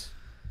panties.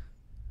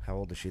 How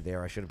old is she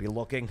there? I shouldn't be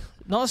looking.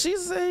 No,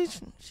 she's his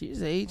age. She's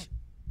his age.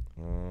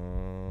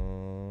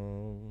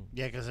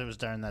 Yeah, because it was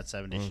during that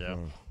 70s show.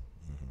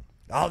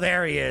 Oh,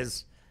 there he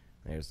is.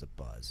 There's the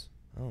Buzz.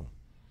 Oh.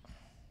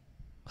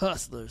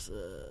 Hustlers.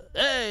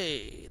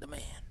 Hey, the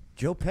man.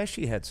 Joe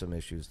Pesci had some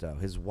issues, though.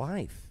 His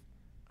wife.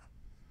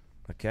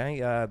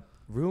 Okay.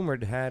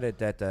 Rumored had it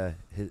that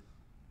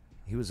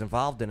he was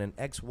involved in an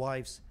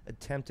ex-wife's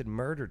attempted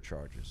murder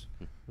charges.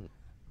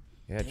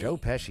 Yeah, Joe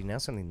Pesci, now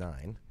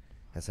 79,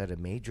 has had a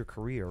major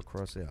career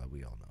across the...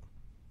 we all know.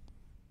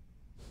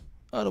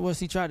 Otherwise,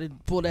 he tried to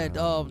pull that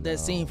that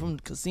scene from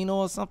the casino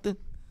or something.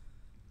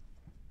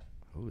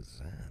 Who is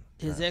that?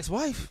 His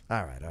ex-wife.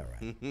 All right.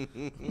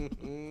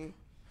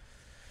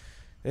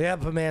 Yeah,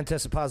 but man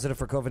tested positive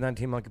for COVID-19,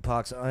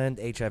 monkeypox, and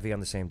HIV on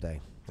the same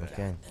day.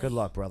 Okay. Good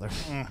luck, brother.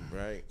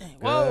 Right.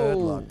 Good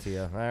luck to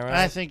you. All right.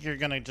 I think you're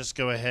going to just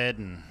go ahead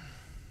and...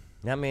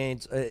 That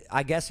means,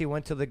 I guess he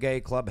went to the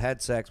gay club,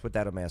 had sex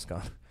without a mask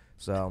on.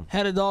 So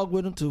had a dog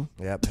with him, too.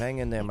 Yep, hang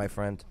in there, my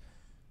friend.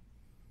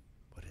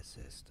 What is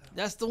this stuff?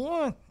 That's the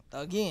one.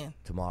 Again.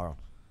 Tomorrow.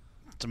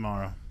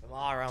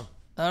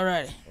 All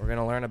right. We're going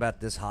to learn learn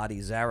about this hottie,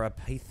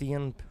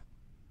 Zarapathian.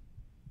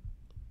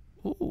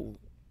 Ooh.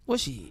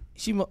 What's she?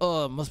 She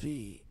must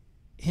be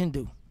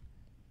Hindu.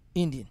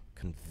 Indian.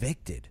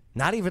 Convicted.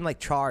 Not even like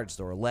charged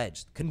or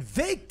alleged.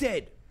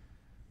 Convicted!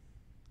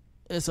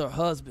 It's her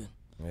husband.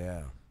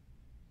 Yeah.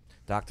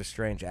 Doctor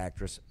Strange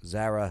actress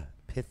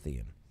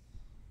Zarapathian.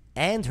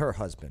 And her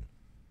husband.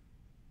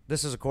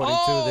 This is according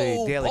to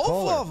the Daily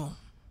Caller. Both of them.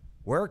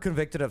 Were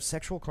convicted of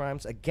sexual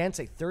crimes against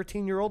a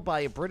 13-year-old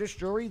by a British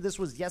jury. This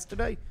was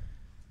yesterday.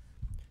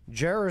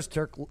 Jurors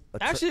took...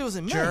 Actually, it was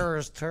in May.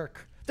 Jurors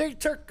took... They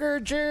took her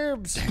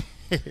gerbs.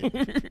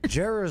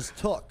 Jurors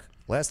took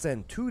less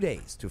than 2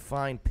 days to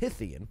find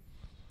Pythian,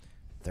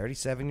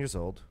 37 years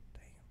old,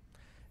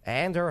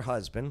 and her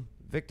husband,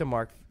 Victor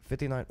Mark,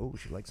 59. Oh,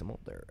 she likes him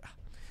older.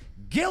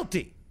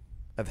 Guilty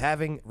of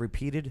having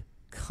repeated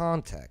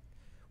contact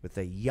with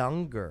a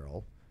young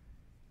girl,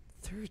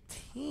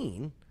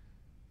 13.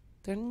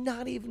 They're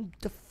not even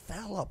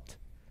developed.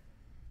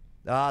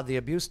 The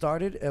abuse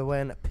started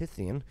when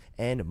Pythian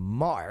and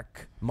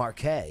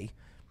Marquet,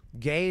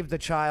 gave the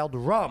child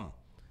rum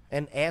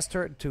and asked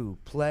her to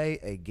play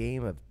a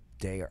game of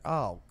dare.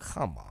 Oh,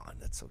 come on.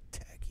 That's so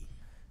tacky.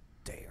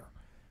 Dare.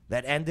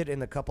 That ended in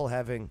the couple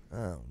having...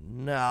 Oh,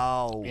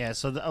 no. Yeah,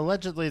 so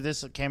allegedly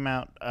this came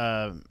out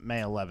May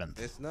 11th.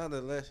 It's not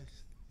alleged.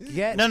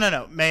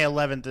 No. May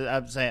 11th.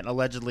 I'm saying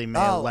allegedly May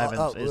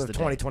 11th is the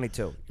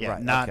 2022. Date. Yeah,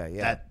 right. not okay,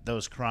 yeah. that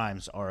those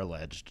crimes are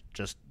alleged,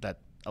 just that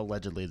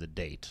allegedly the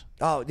date.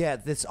 Oh, yeah,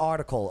 this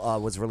article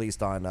was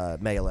released on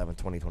May 11th,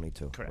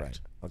 2022. Correct. Right.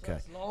 Okay.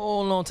 That's a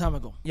long time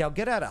ago. Yo,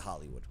 get out of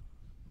Hollywood.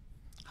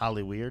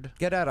 Hollyweird?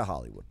 Get out of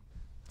Hollywood.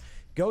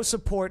 Go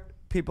support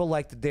people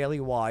like the Daily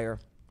Wire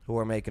who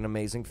are making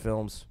amazing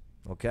films,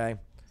 okay?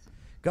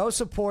 Go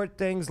support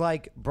things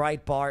like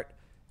Breitbart,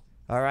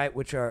 all right,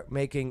 which are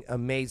making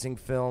amazing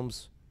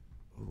films.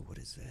 Ooh, what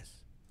is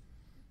this?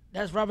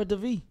 That's Robert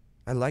DeVee.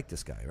 I like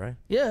this guy, right?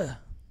 Yeah.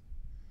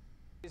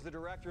 He's the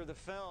director of the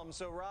film.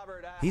 So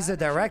Robert, he's the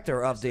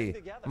director of the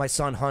My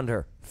Son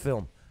Hunter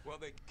film. Well,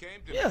 they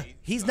came to me,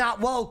 he's not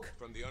woke.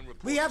 From the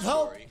We have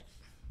hope.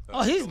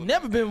 Oh, he's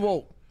never been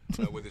woke.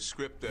 With a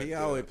script that he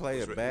always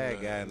play a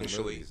bad guy in the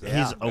movies.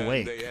 Yeah. He's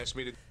awake. They asked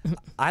me to.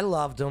 I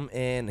loved him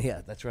in.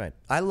 Yeah, that's right.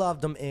 I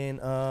loved him in.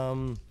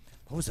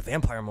 What was the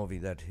vampire movie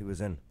that he was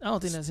in? I don't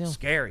think that's him.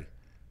 Scary.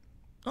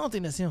 I don't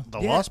think that's him.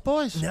 The Lost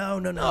Boys? No,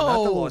 not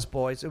the Lost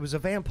Boys. It was a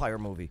vampire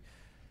movie.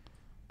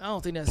 I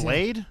don't think that's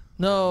Blade? him.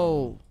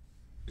 No.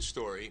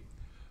 Story,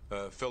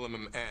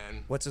 Philemon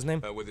Ann. What's his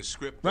name? With a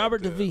script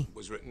Robert that DeVee.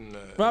 Was written.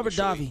 Robert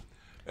initially. Davi.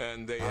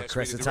 And they asked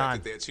Chris, me to it's direct on.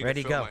 it. They had seen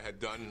Ready, a film go. I had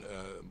done,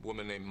 a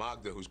woman named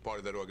Magda, who's part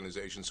of that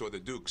organization, saw The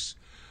Dukes,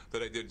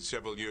 that I did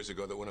several years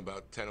ago that won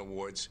about 10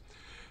 awards.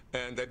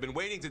 And I'd been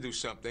waiting to do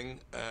something,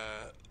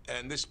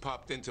 and this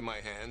popped into my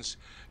hands.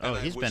 Oh,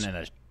 and he's been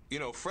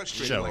in a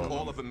frustrated show. like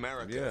all of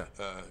America,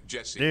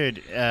 Jesse.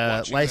 Dude,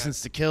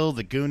 License to Kill,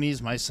 The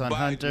Goonies, My Son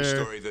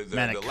Hunter,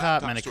 Man of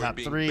Cop, Man of Cop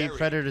 3,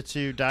 Predator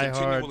 2, Die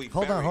Hard.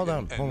 Hold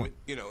on.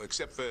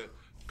 Except for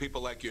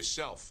people like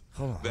yourself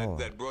Hold on.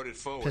 that brought it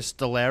forward.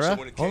 Pistolera? So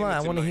when it came Hold on, I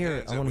into want to my hear.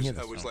 hands, I want to hear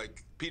this. I was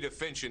like Peter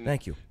Finch in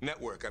Thank you.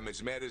 Network. I'm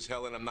as mad as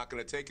hell, and I'm not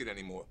going to take it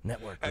anymore.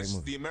 Network, great as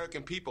movie. the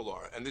American people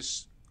are, and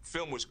this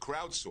film was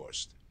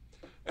crowdsourced,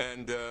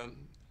 and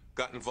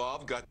got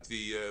involved.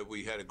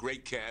 We had a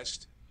great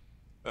cast.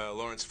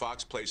 Lawrence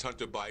Fox plays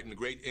Hunter Biden, a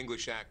great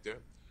English actor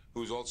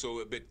who's also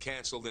a bit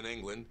canceled in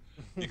England.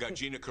 You got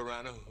Gina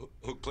Carano,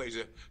 who plays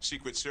a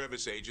Secret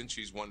Service agent.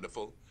 She's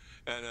wonderful.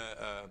 And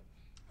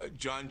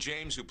John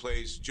James, who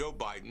plays Joe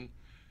Biden.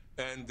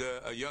 And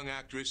a young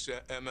actress,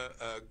 Emma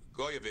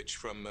Gojevic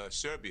from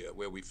Serbia,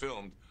 where we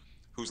filmed,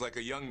 who's like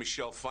a young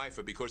Michelle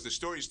Pfeiffer, because the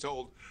story's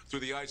told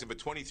through the eyes of a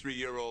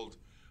 23-year-old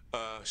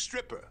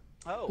stripper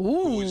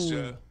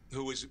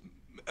who was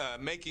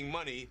making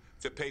money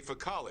to pay for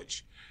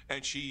college.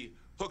 And she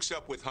hooks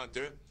up with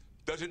Hunter,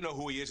 doesn't know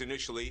who he is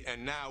initially,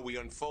 and now we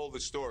unfold the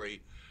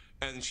story,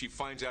 and she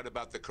finds out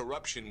about the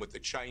corruption with the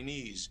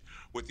Chinese,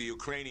 with the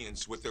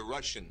Ukrainians, with the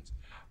Russians.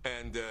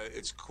 And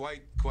it's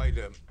quite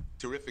a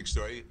terrific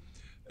story.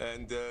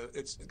 And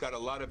it's got a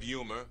lot of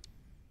humor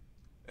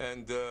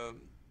and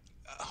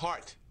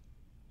heart.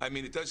 I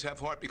mean, it does have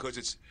heart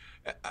because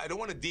I don't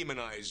want to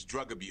demonize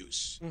drug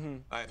abuse. Mm-hmm.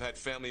 I've had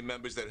family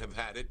members that have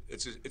had it.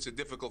 It's a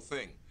difficult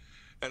thing.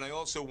 And I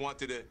also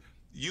wanted to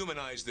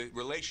humanize the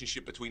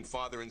relationship between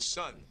father and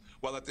son,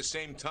 while at the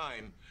same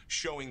time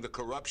showing the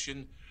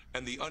corruption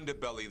and the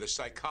underbelly, the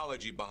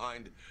psychology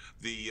behind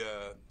the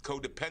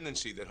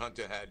codependency that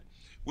Hunter had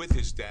with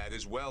his dad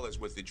as well as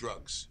with the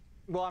drugs.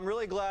 Well, I'm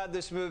really glad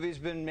this movie's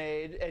been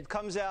made. It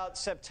comes out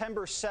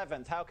September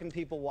 7th. How can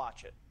people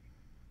watch it?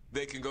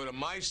 They can go to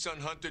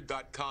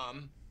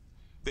mysonhunter.com.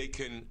 They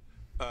can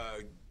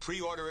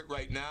pre-order it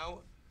right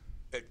now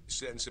on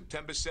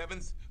September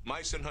 7th,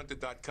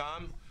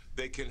 mysonhunter.com.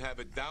 They can have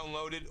it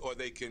downloaded or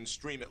they can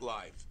stream it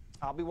live.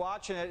 I'll be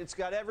watching it. It's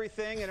got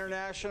everything: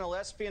 international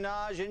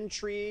espionage,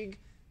 intrigue,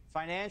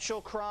 financial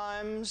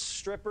crimes,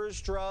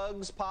 strippers,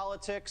 drugs,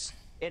 politics.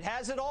 It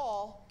has it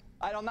all.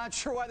 I'm not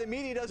sure why the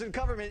media doesn't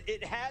cover it.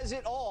 It has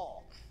it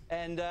all.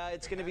 And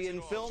it's going to be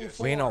in film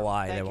form. We know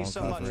why they Thank you won't so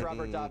cover much, it.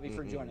 Robert Davi,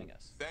 for joining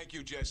us. Thank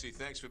you, Jesse.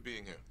 Thanks for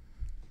being here.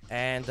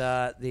 And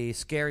the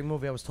scary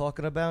movie I was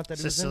talking about that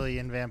he was in?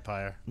 Sicilian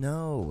Vampire.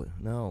 No,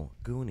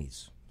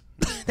 Goonies.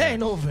 There ain't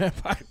no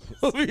vampire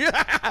movie.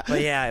 But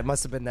yeah, it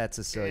must have been that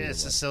Sicilian. Yeah,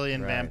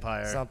 Sicilian Right.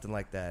 Vampire. Something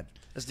like that.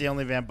 That's the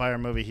only vampire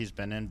movie he's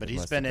been in, but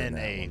he's been in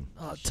a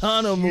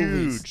ton of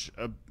movies. huge.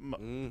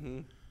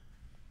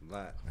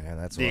 Yeah,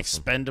 that's The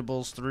awesome.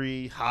 Expendables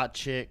 3, Hot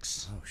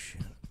Chicks. Oh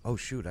shit! Oh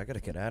shoot! I gotta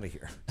get out of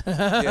here.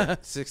 Yeah,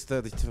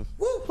 6:32.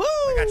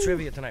 I got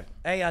trivia tonight.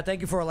 Hey,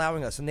 thank you for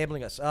allowing us,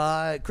 enabling us.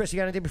 Chris, you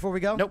got anything before we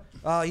go? Nope.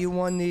 You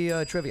won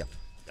the trivia.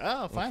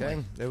 Oh, finally.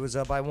 Okay. It was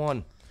by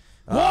one.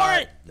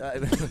 Warrant!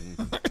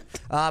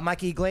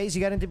 Mikey Glaze,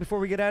 you got anything before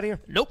we get out of here?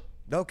 Nope.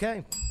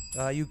 Okay.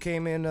 You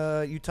came in,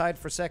 you tied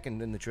for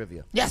second in the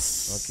trivia.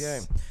 Yes. Okay.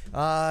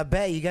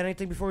 Bay, you got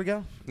anything before we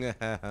go?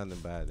 Hunter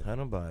Biden.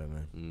 Hunter Biden,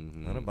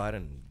 man. Hunter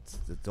Biden,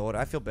 the daughter.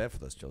 I feel bad for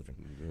those children.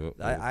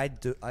 I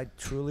do. I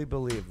truly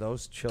believe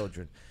those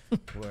children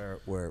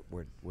were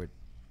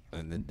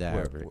And the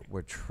diary.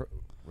 we're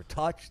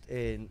touched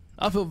in.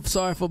 I feel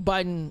sorry for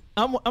Biden.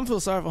 I'm feel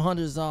sorry for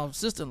Hunter's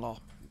sister-in-law.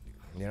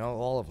 You know,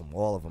 all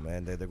of them,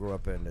 man. They grew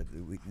up in.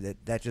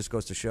 That just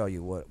goes to show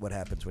you what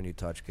happens when you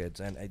touch kids.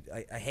 And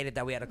I hated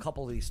that we had a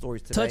couple of these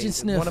stories today. Touch and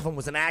sniff. One of them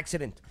was an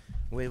accident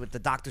with the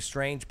Doctor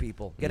Strange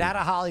people. Get out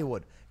of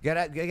Hollywood. Get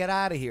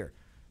out of here.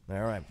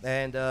 All right.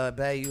 And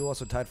Bay, you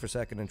also tied for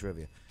second in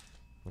trivia.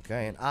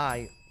 Okay. And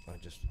I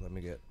just let me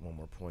get one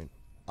more point.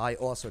 I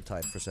also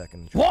tied for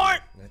second in trivia.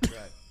 What? That's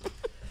right.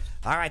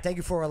 All right, thank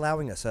you for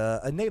allowing us,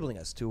 enabling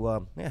us to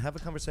have a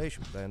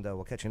conversation. And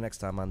we'll catch you next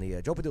time on the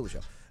Joe Padula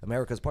Show,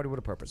 America's Party with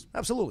a Purpose.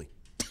 Absolutely.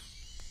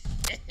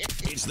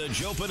 It's the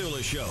Joe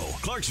Padula Show,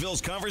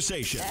 Clarksville's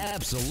conversation.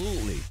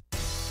 Absolutely.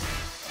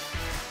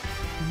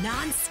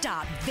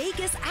 Non-stop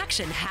Vegas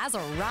action has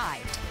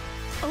arrived.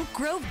 Oak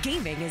Grove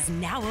Gaming is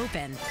now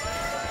open.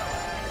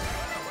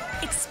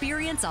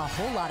 Experience a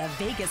whole lot of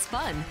Vegas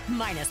fun,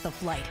 minus the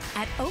flight,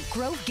 at Oak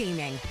Grove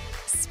Gaming.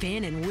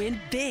 Spin and win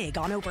big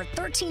on over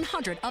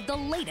 1,300 of the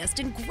latest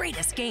and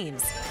greatest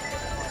games.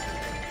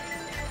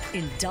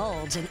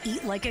 Indulge and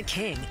eat like a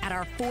king at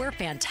our 4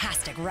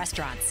 fantastic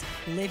restaurants.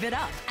 Live it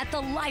up at the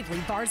lively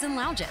bars and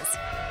lounges.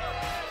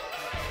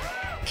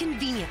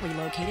 Conveniently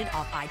located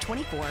off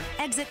I-24,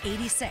 exit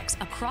 86,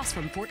 across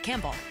from Fort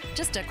Campbell.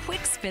 Just a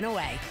quick spin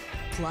away.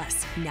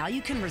 Plus, now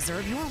you can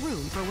reserve your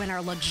room for when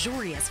our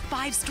luxurious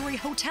 5-story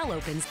hotel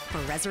opens. For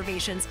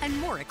reservations and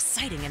more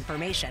exciting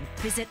information,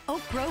 visit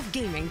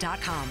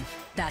oakgrovegaming.com.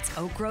 That's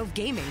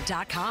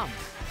oakgrovegaming.com.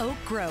 Oak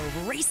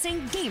Grove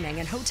Racing, Gaming,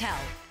 and Hotel.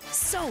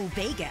 So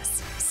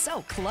Vegas,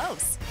 so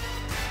close.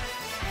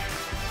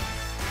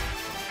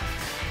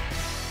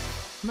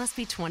 Must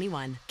be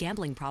 21.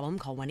 Gambling problem?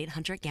 Call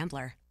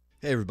 1-800-GAMBLER.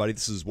 Hey everybody,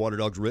 this is Water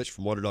Dogs Rich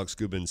from Water Dog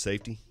Scuba and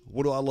Safety.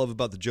 What do I love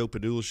about the Joe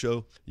Padula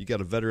Show? You got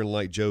a veteran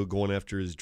like Joe going after his